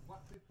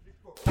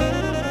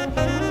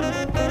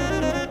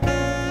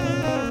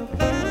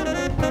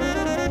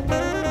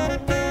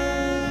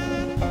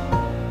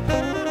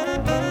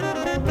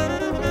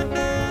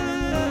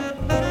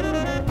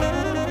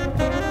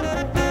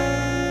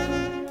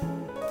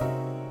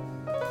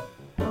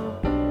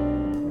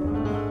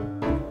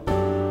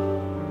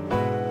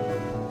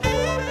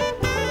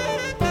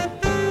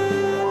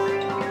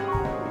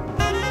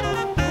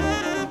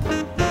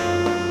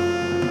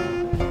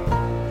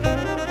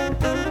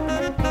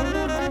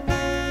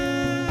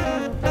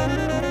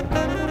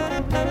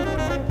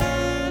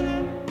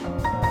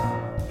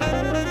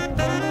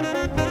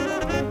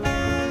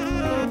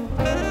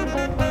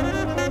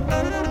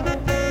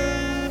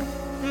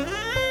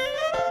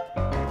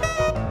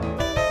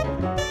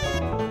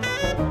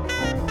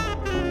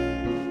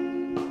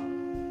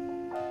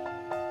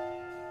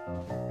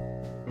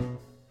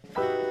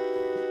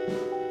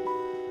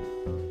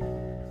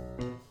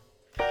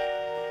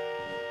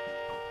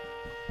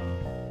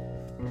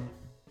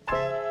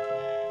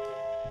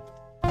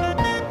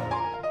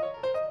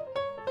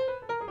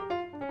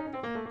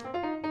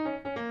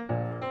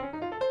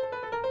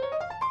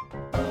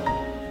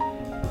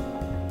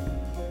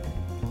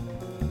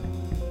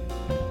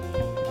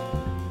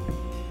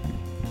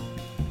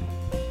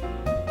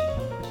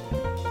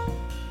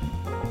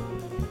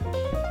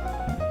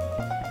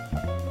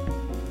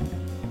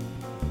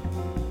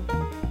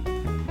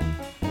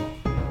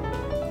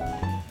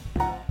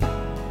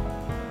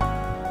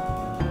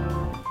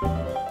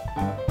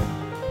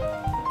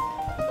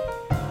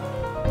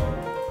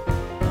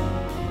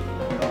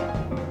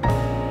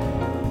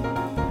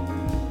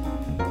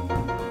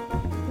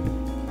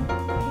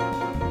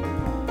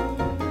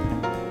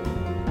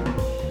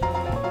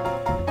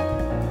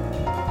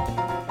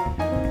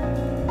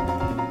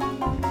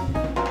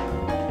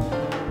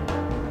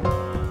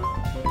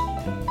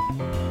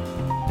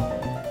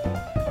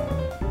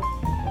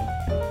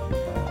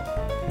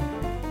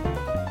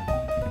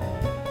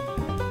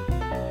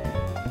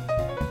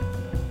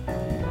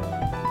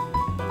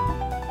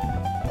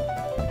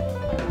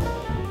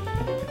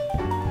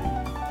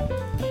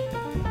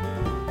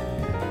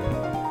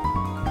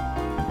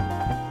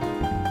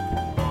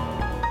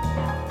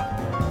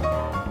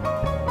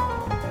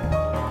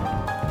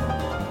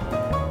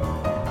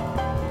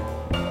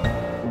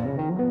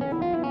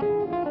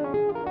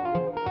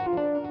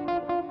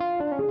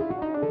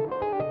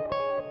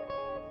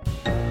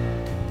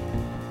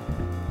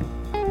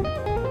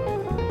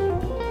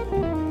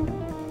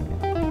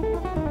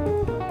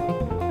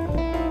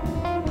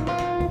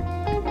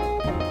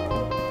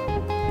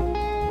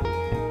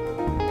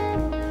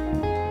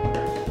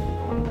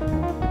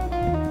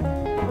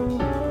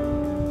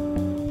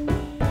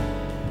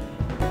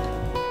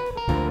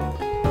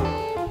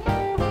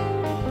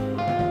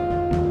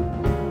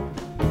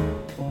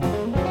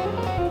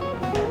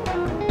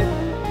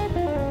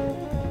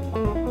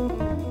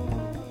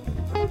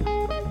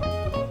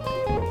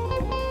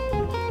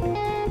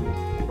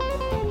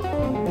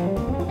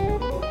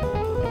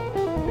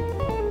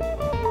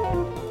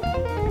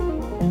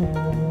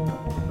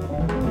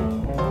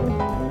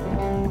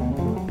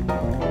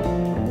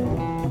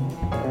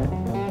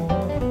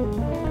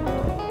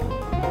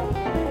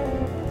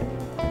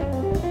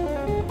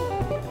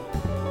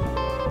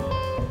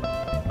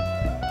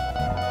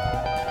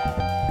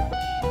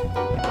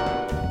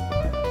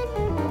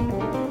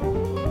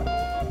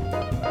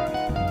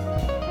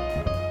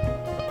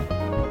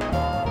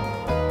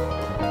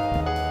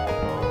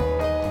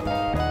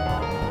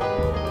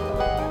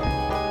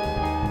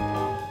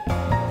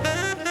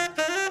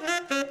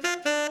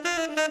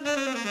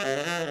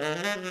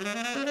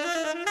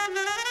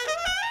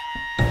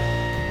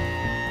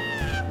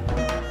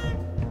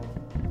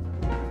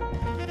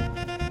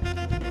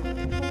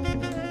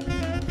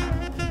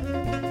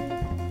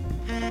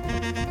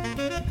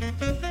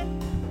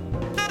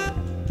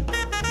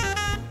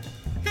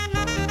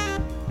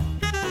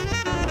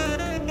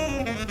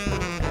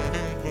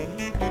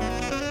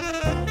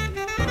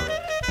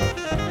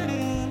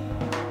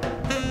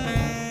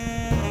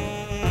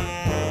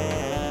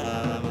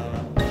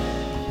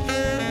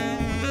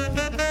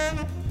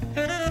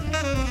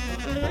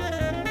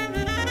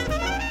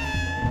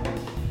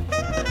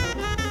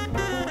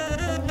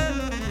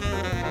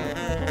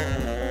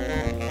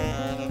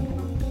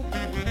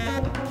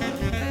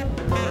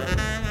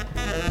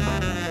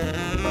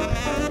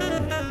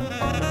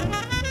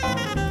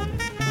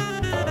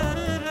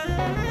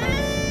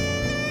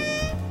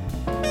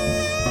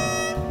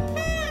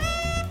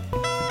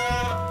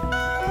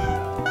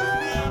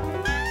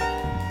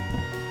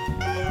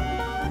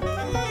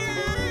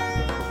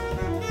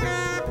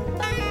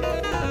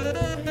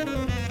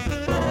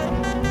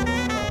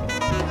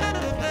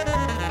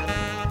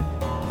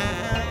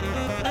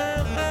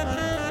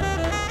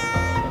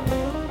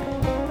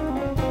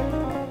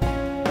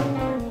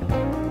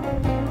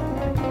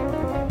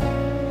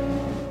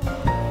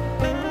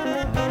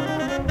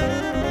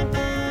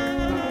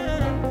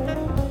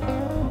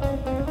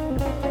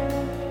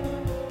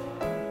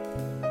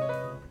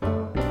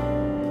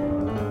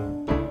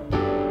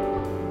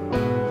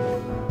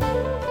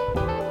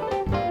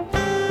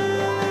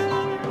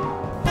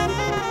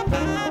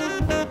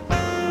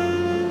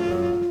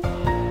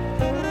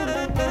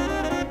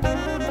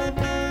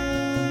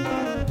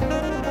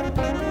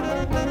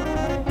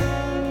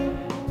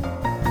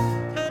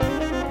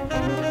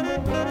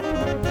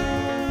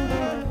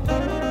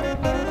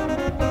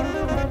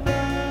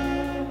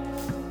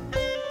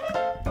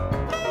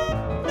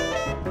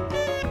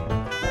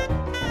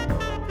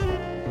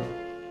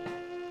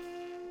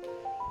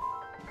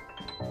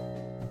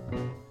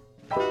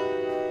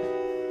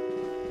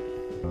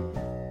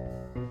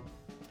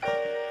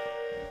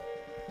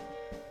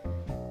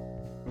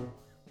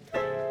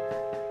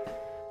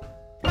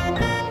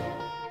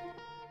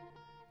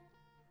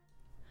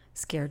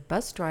 Scared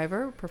Bus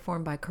Driver,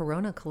 performed by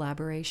Corona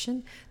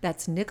Collaboration.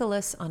 That's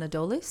Nicholas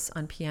Anadolis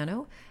on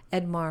piano,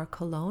 Edmar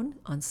Colon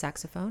on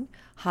saxophone,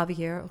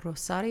 Javier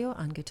Rosario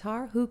on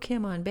guitar, Hu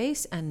Kim on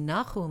bass, and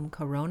Nahum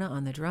Corona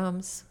on the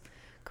drums.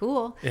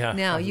 Cool. Yeah,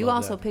 now, I you love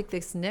also that. picked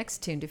this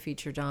next tune to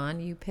feature,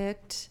 Don. You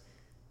picked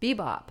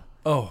Bebop,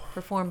 Oh,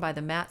 performed by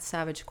the Matt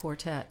Savage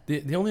Quartet.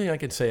 the only thing I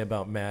can say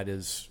about Matt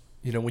is,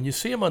 you know, when you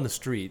see him on the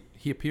street,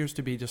 he appears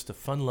to be just a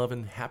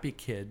fun-loving, happy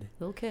kid.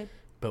 Little kid.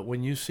 But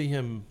when you see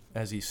him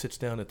as he sits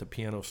down at the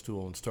piano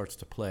stool and starts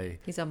to play,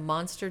 He's a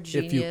monster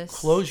genius. if you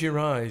close your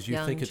eyes, you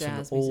young think it's an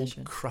jazz old,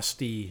 musician.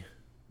 crusty,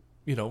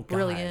 you know, guy.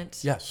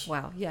 Brilliant. Yes.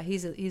 Wow. Yeah,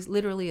 he's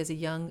literally as a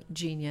young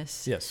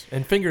genius. Yes.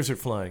 And fingers are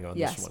flying on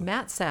Yes, this one.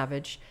 Matt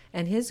Savage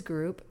and his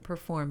group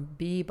perform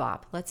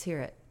Bebop. Let's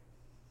hear it.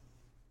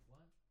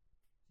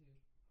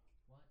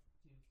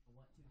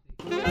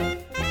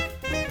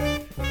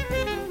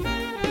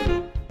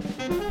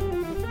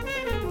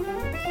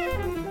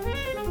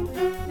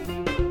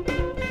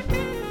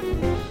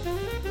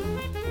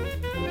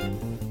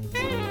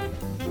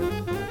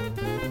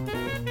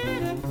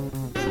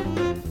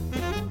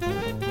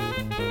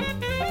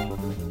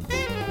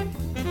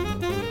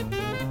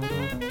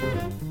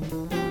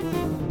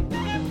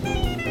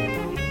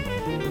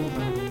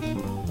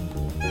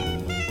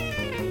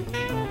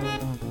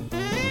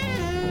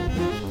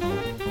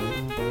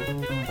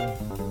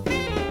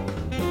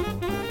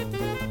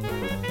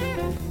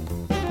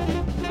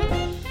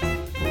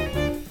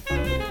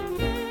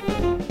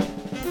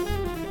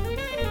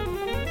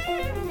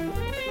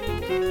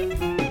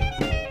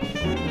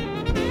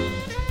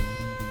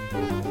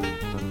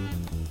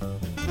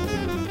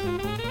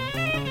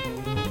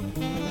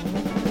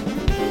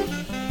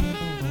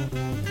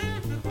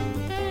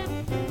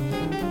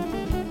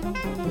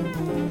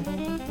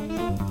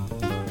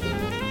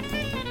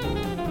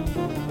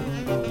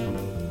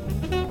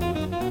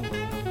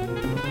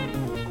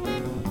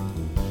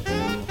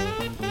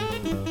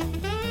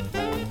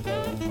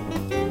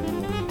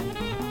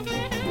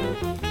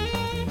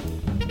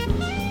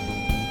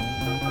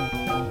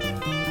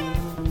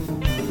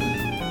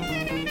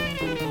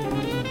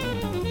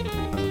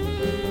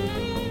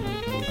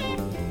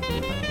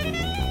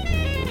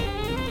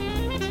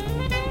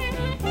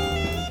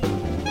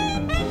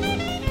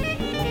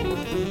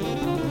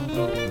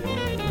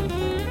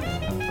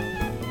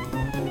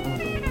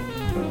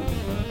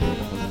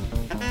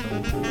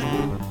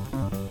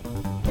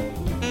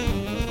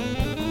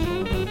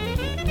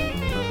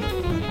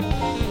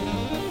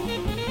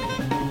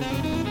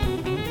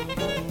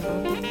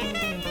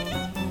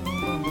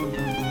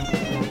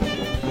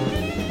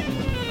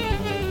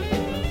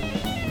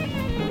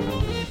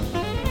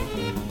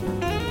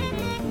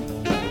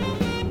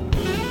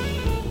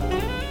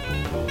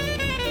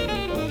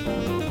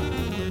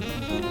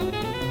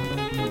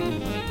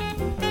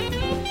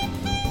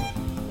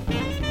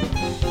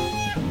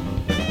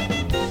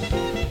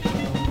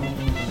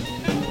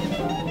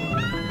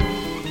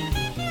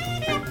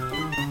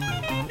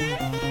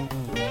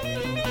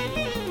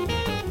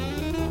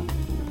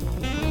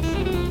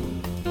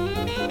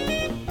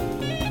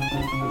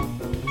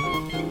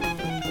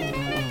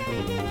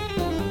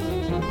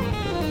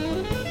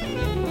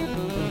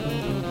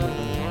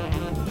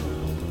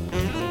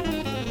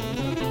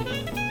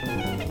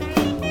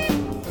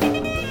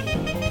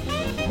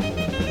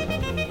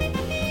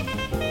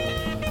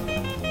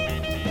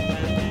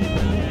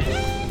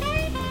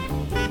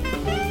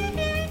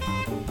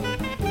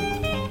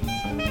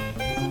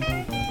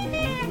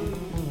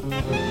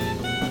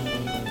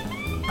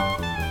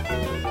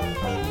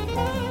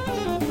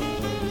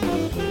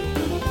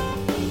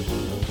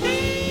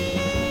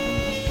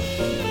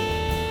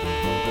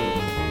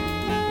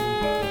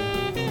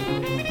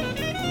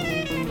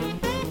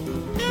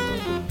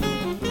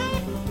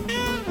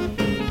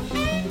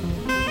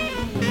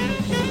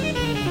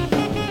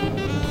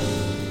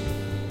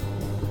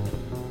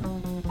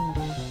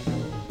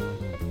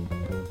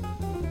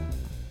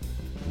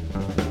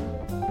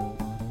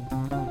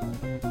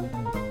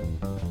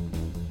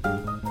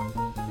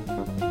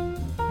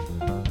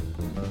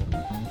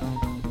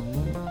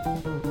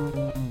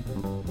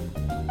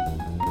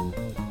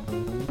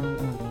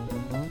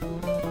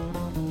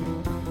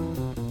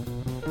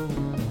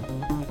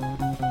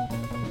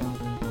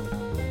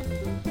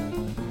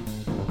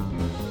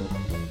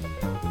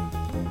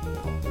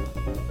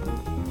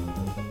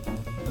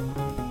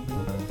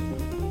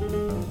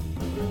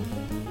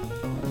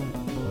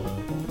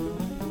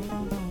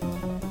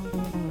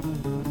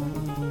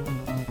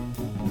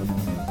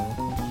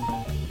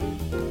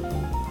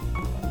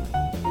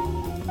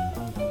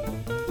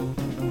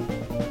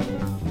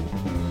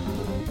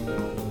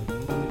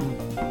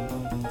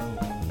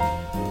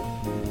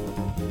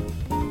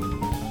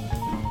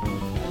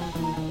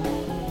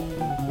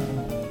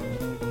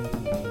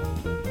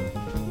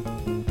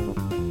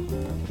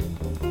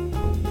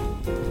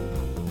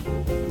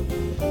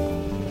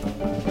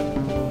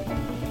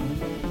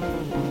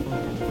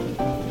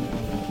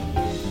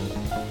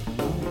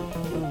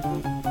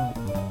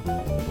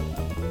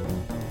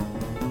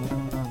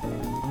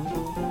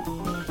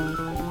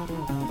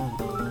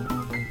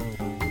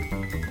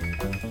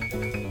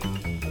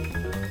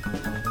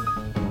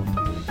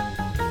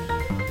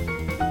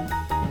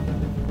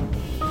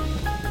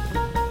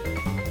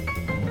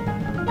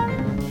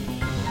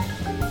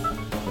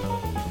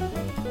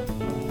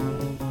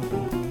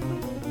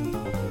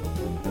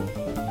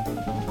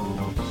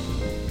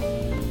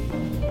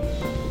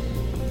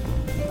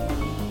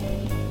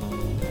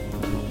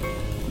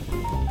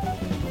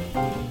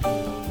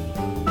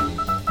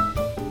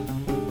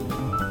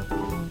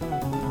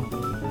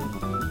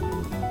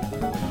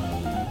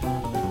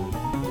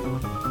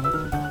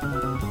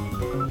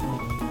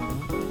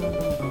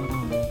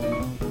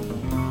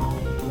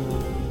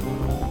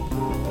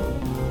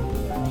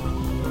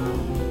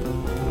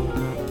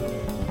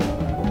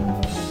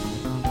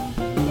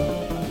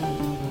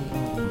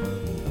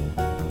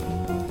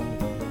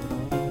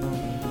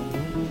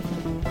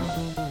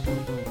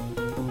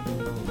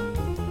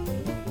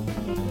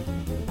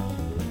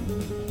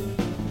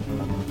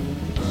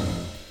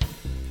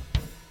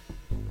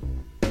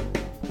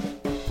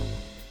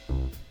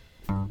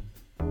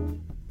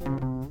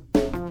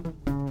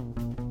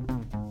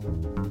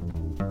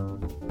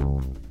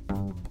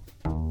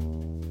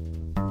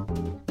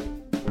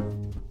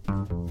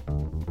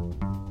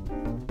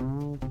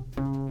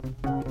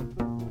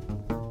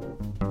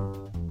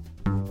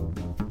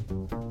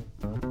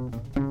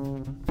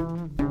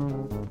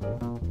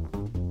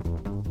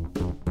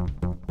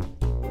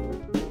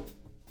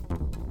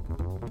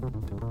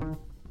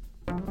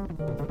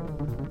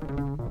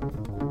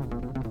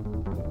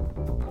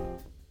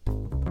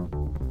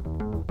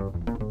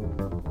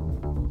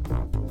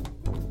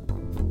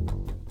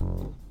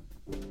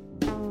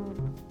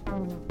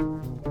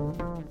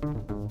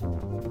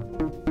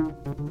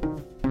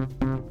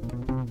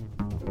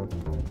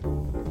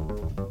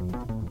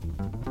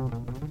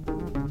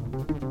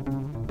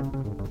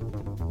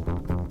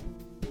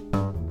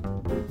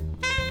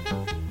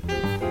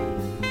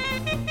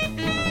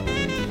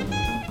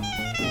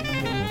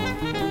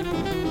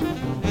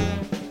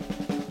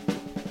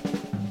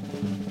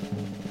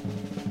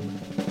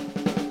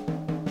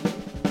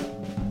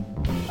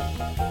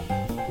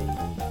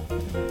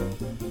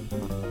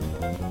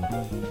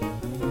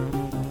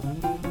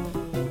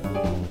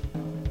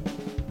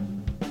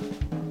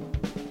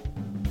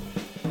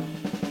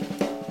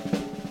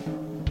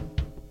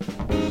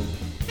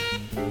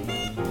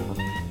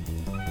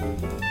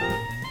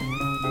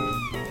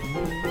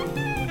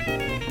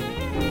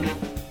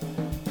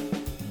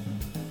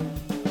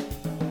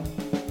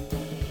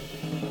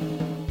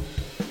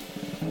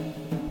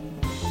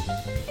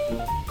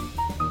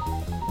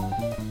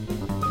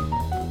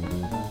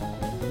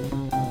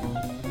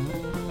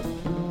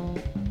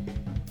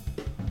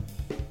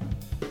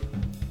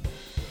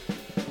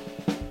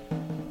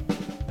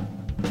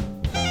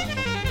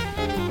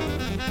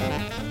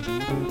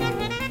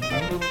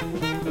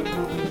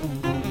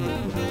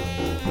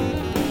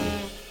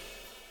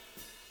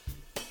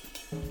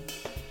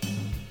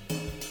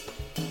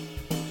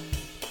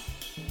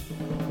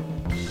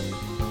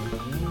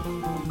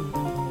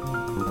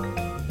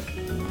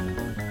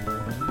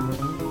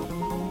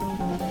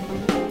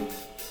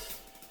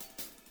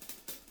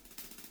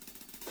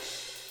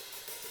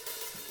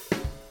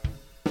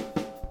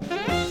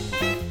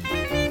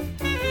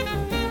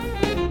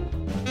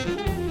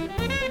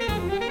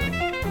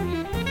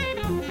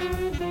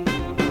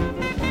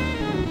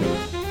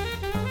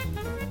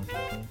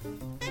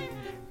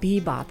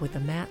 Bebop with the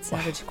Matt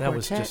Savage Quartet. That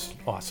was just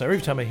awesome.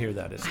 Every time I hear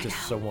that, it's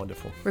just so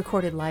wonderful.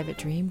 Recorded live at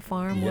Dream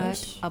Farm.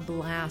 Yes. What a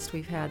blast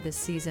we've had this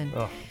season.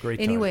 Oh, great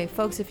time. Anyway,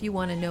 folks, if you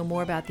want to know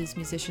more about these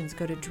musicians,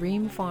 go to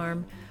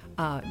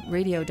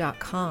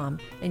dreamfarmradio.com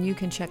and you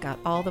can check out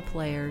all the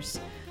players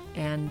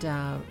and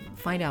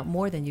find out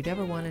more than you'd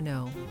ever want to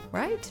know,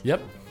 right? Yep.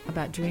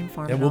 About Dream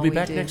Farm. And we'll all be we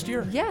back do. next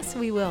year. Yes,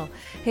 we will.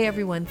 Hey,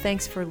 everyone,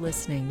 thanks for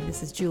listening.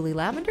 This is Julie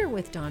Lavender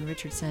with Don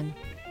Richardson.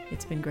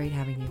 It's been great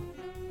having you.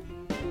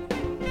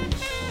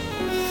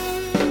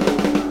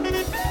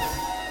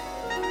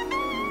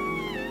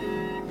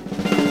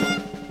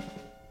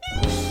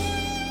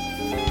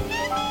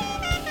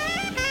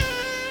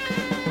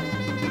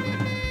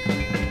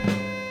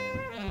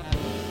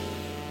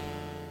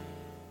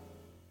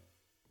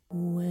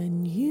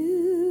 When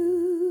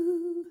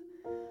you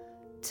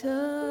touch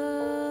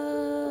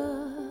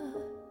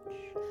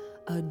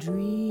a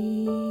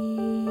dream,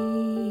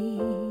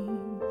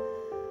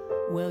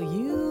 well,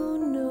 you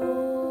know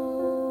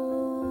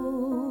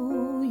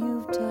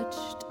you've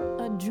touched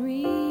a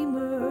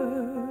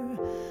dreamer.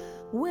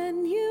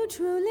 When you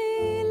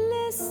truly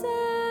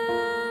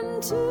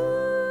listen to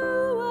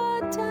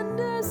a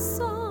tender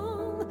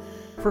song.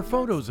 For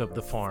photos of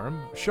the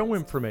farm, show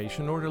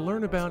information, or to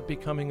learn about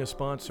becoming a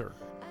sponsor,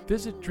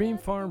 visit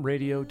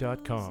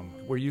dreamfarmradio.com,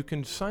 where you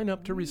can sign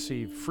up to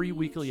receive free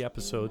weekly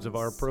episodes of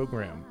our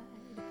program.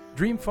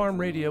 Dream Farm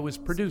Radio is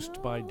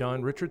produced by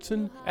Don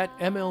Richardson at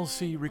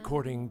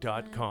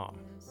mlcrecording.com.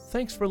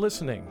 Thanks for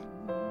listening.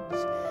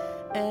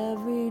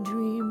 Every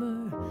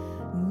dreamer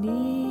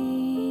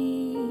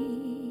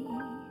needs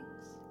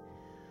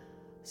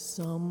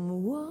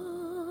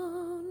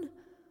someone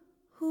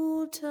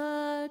who'll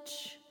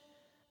touch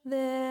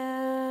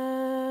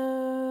their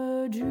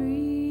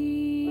dream.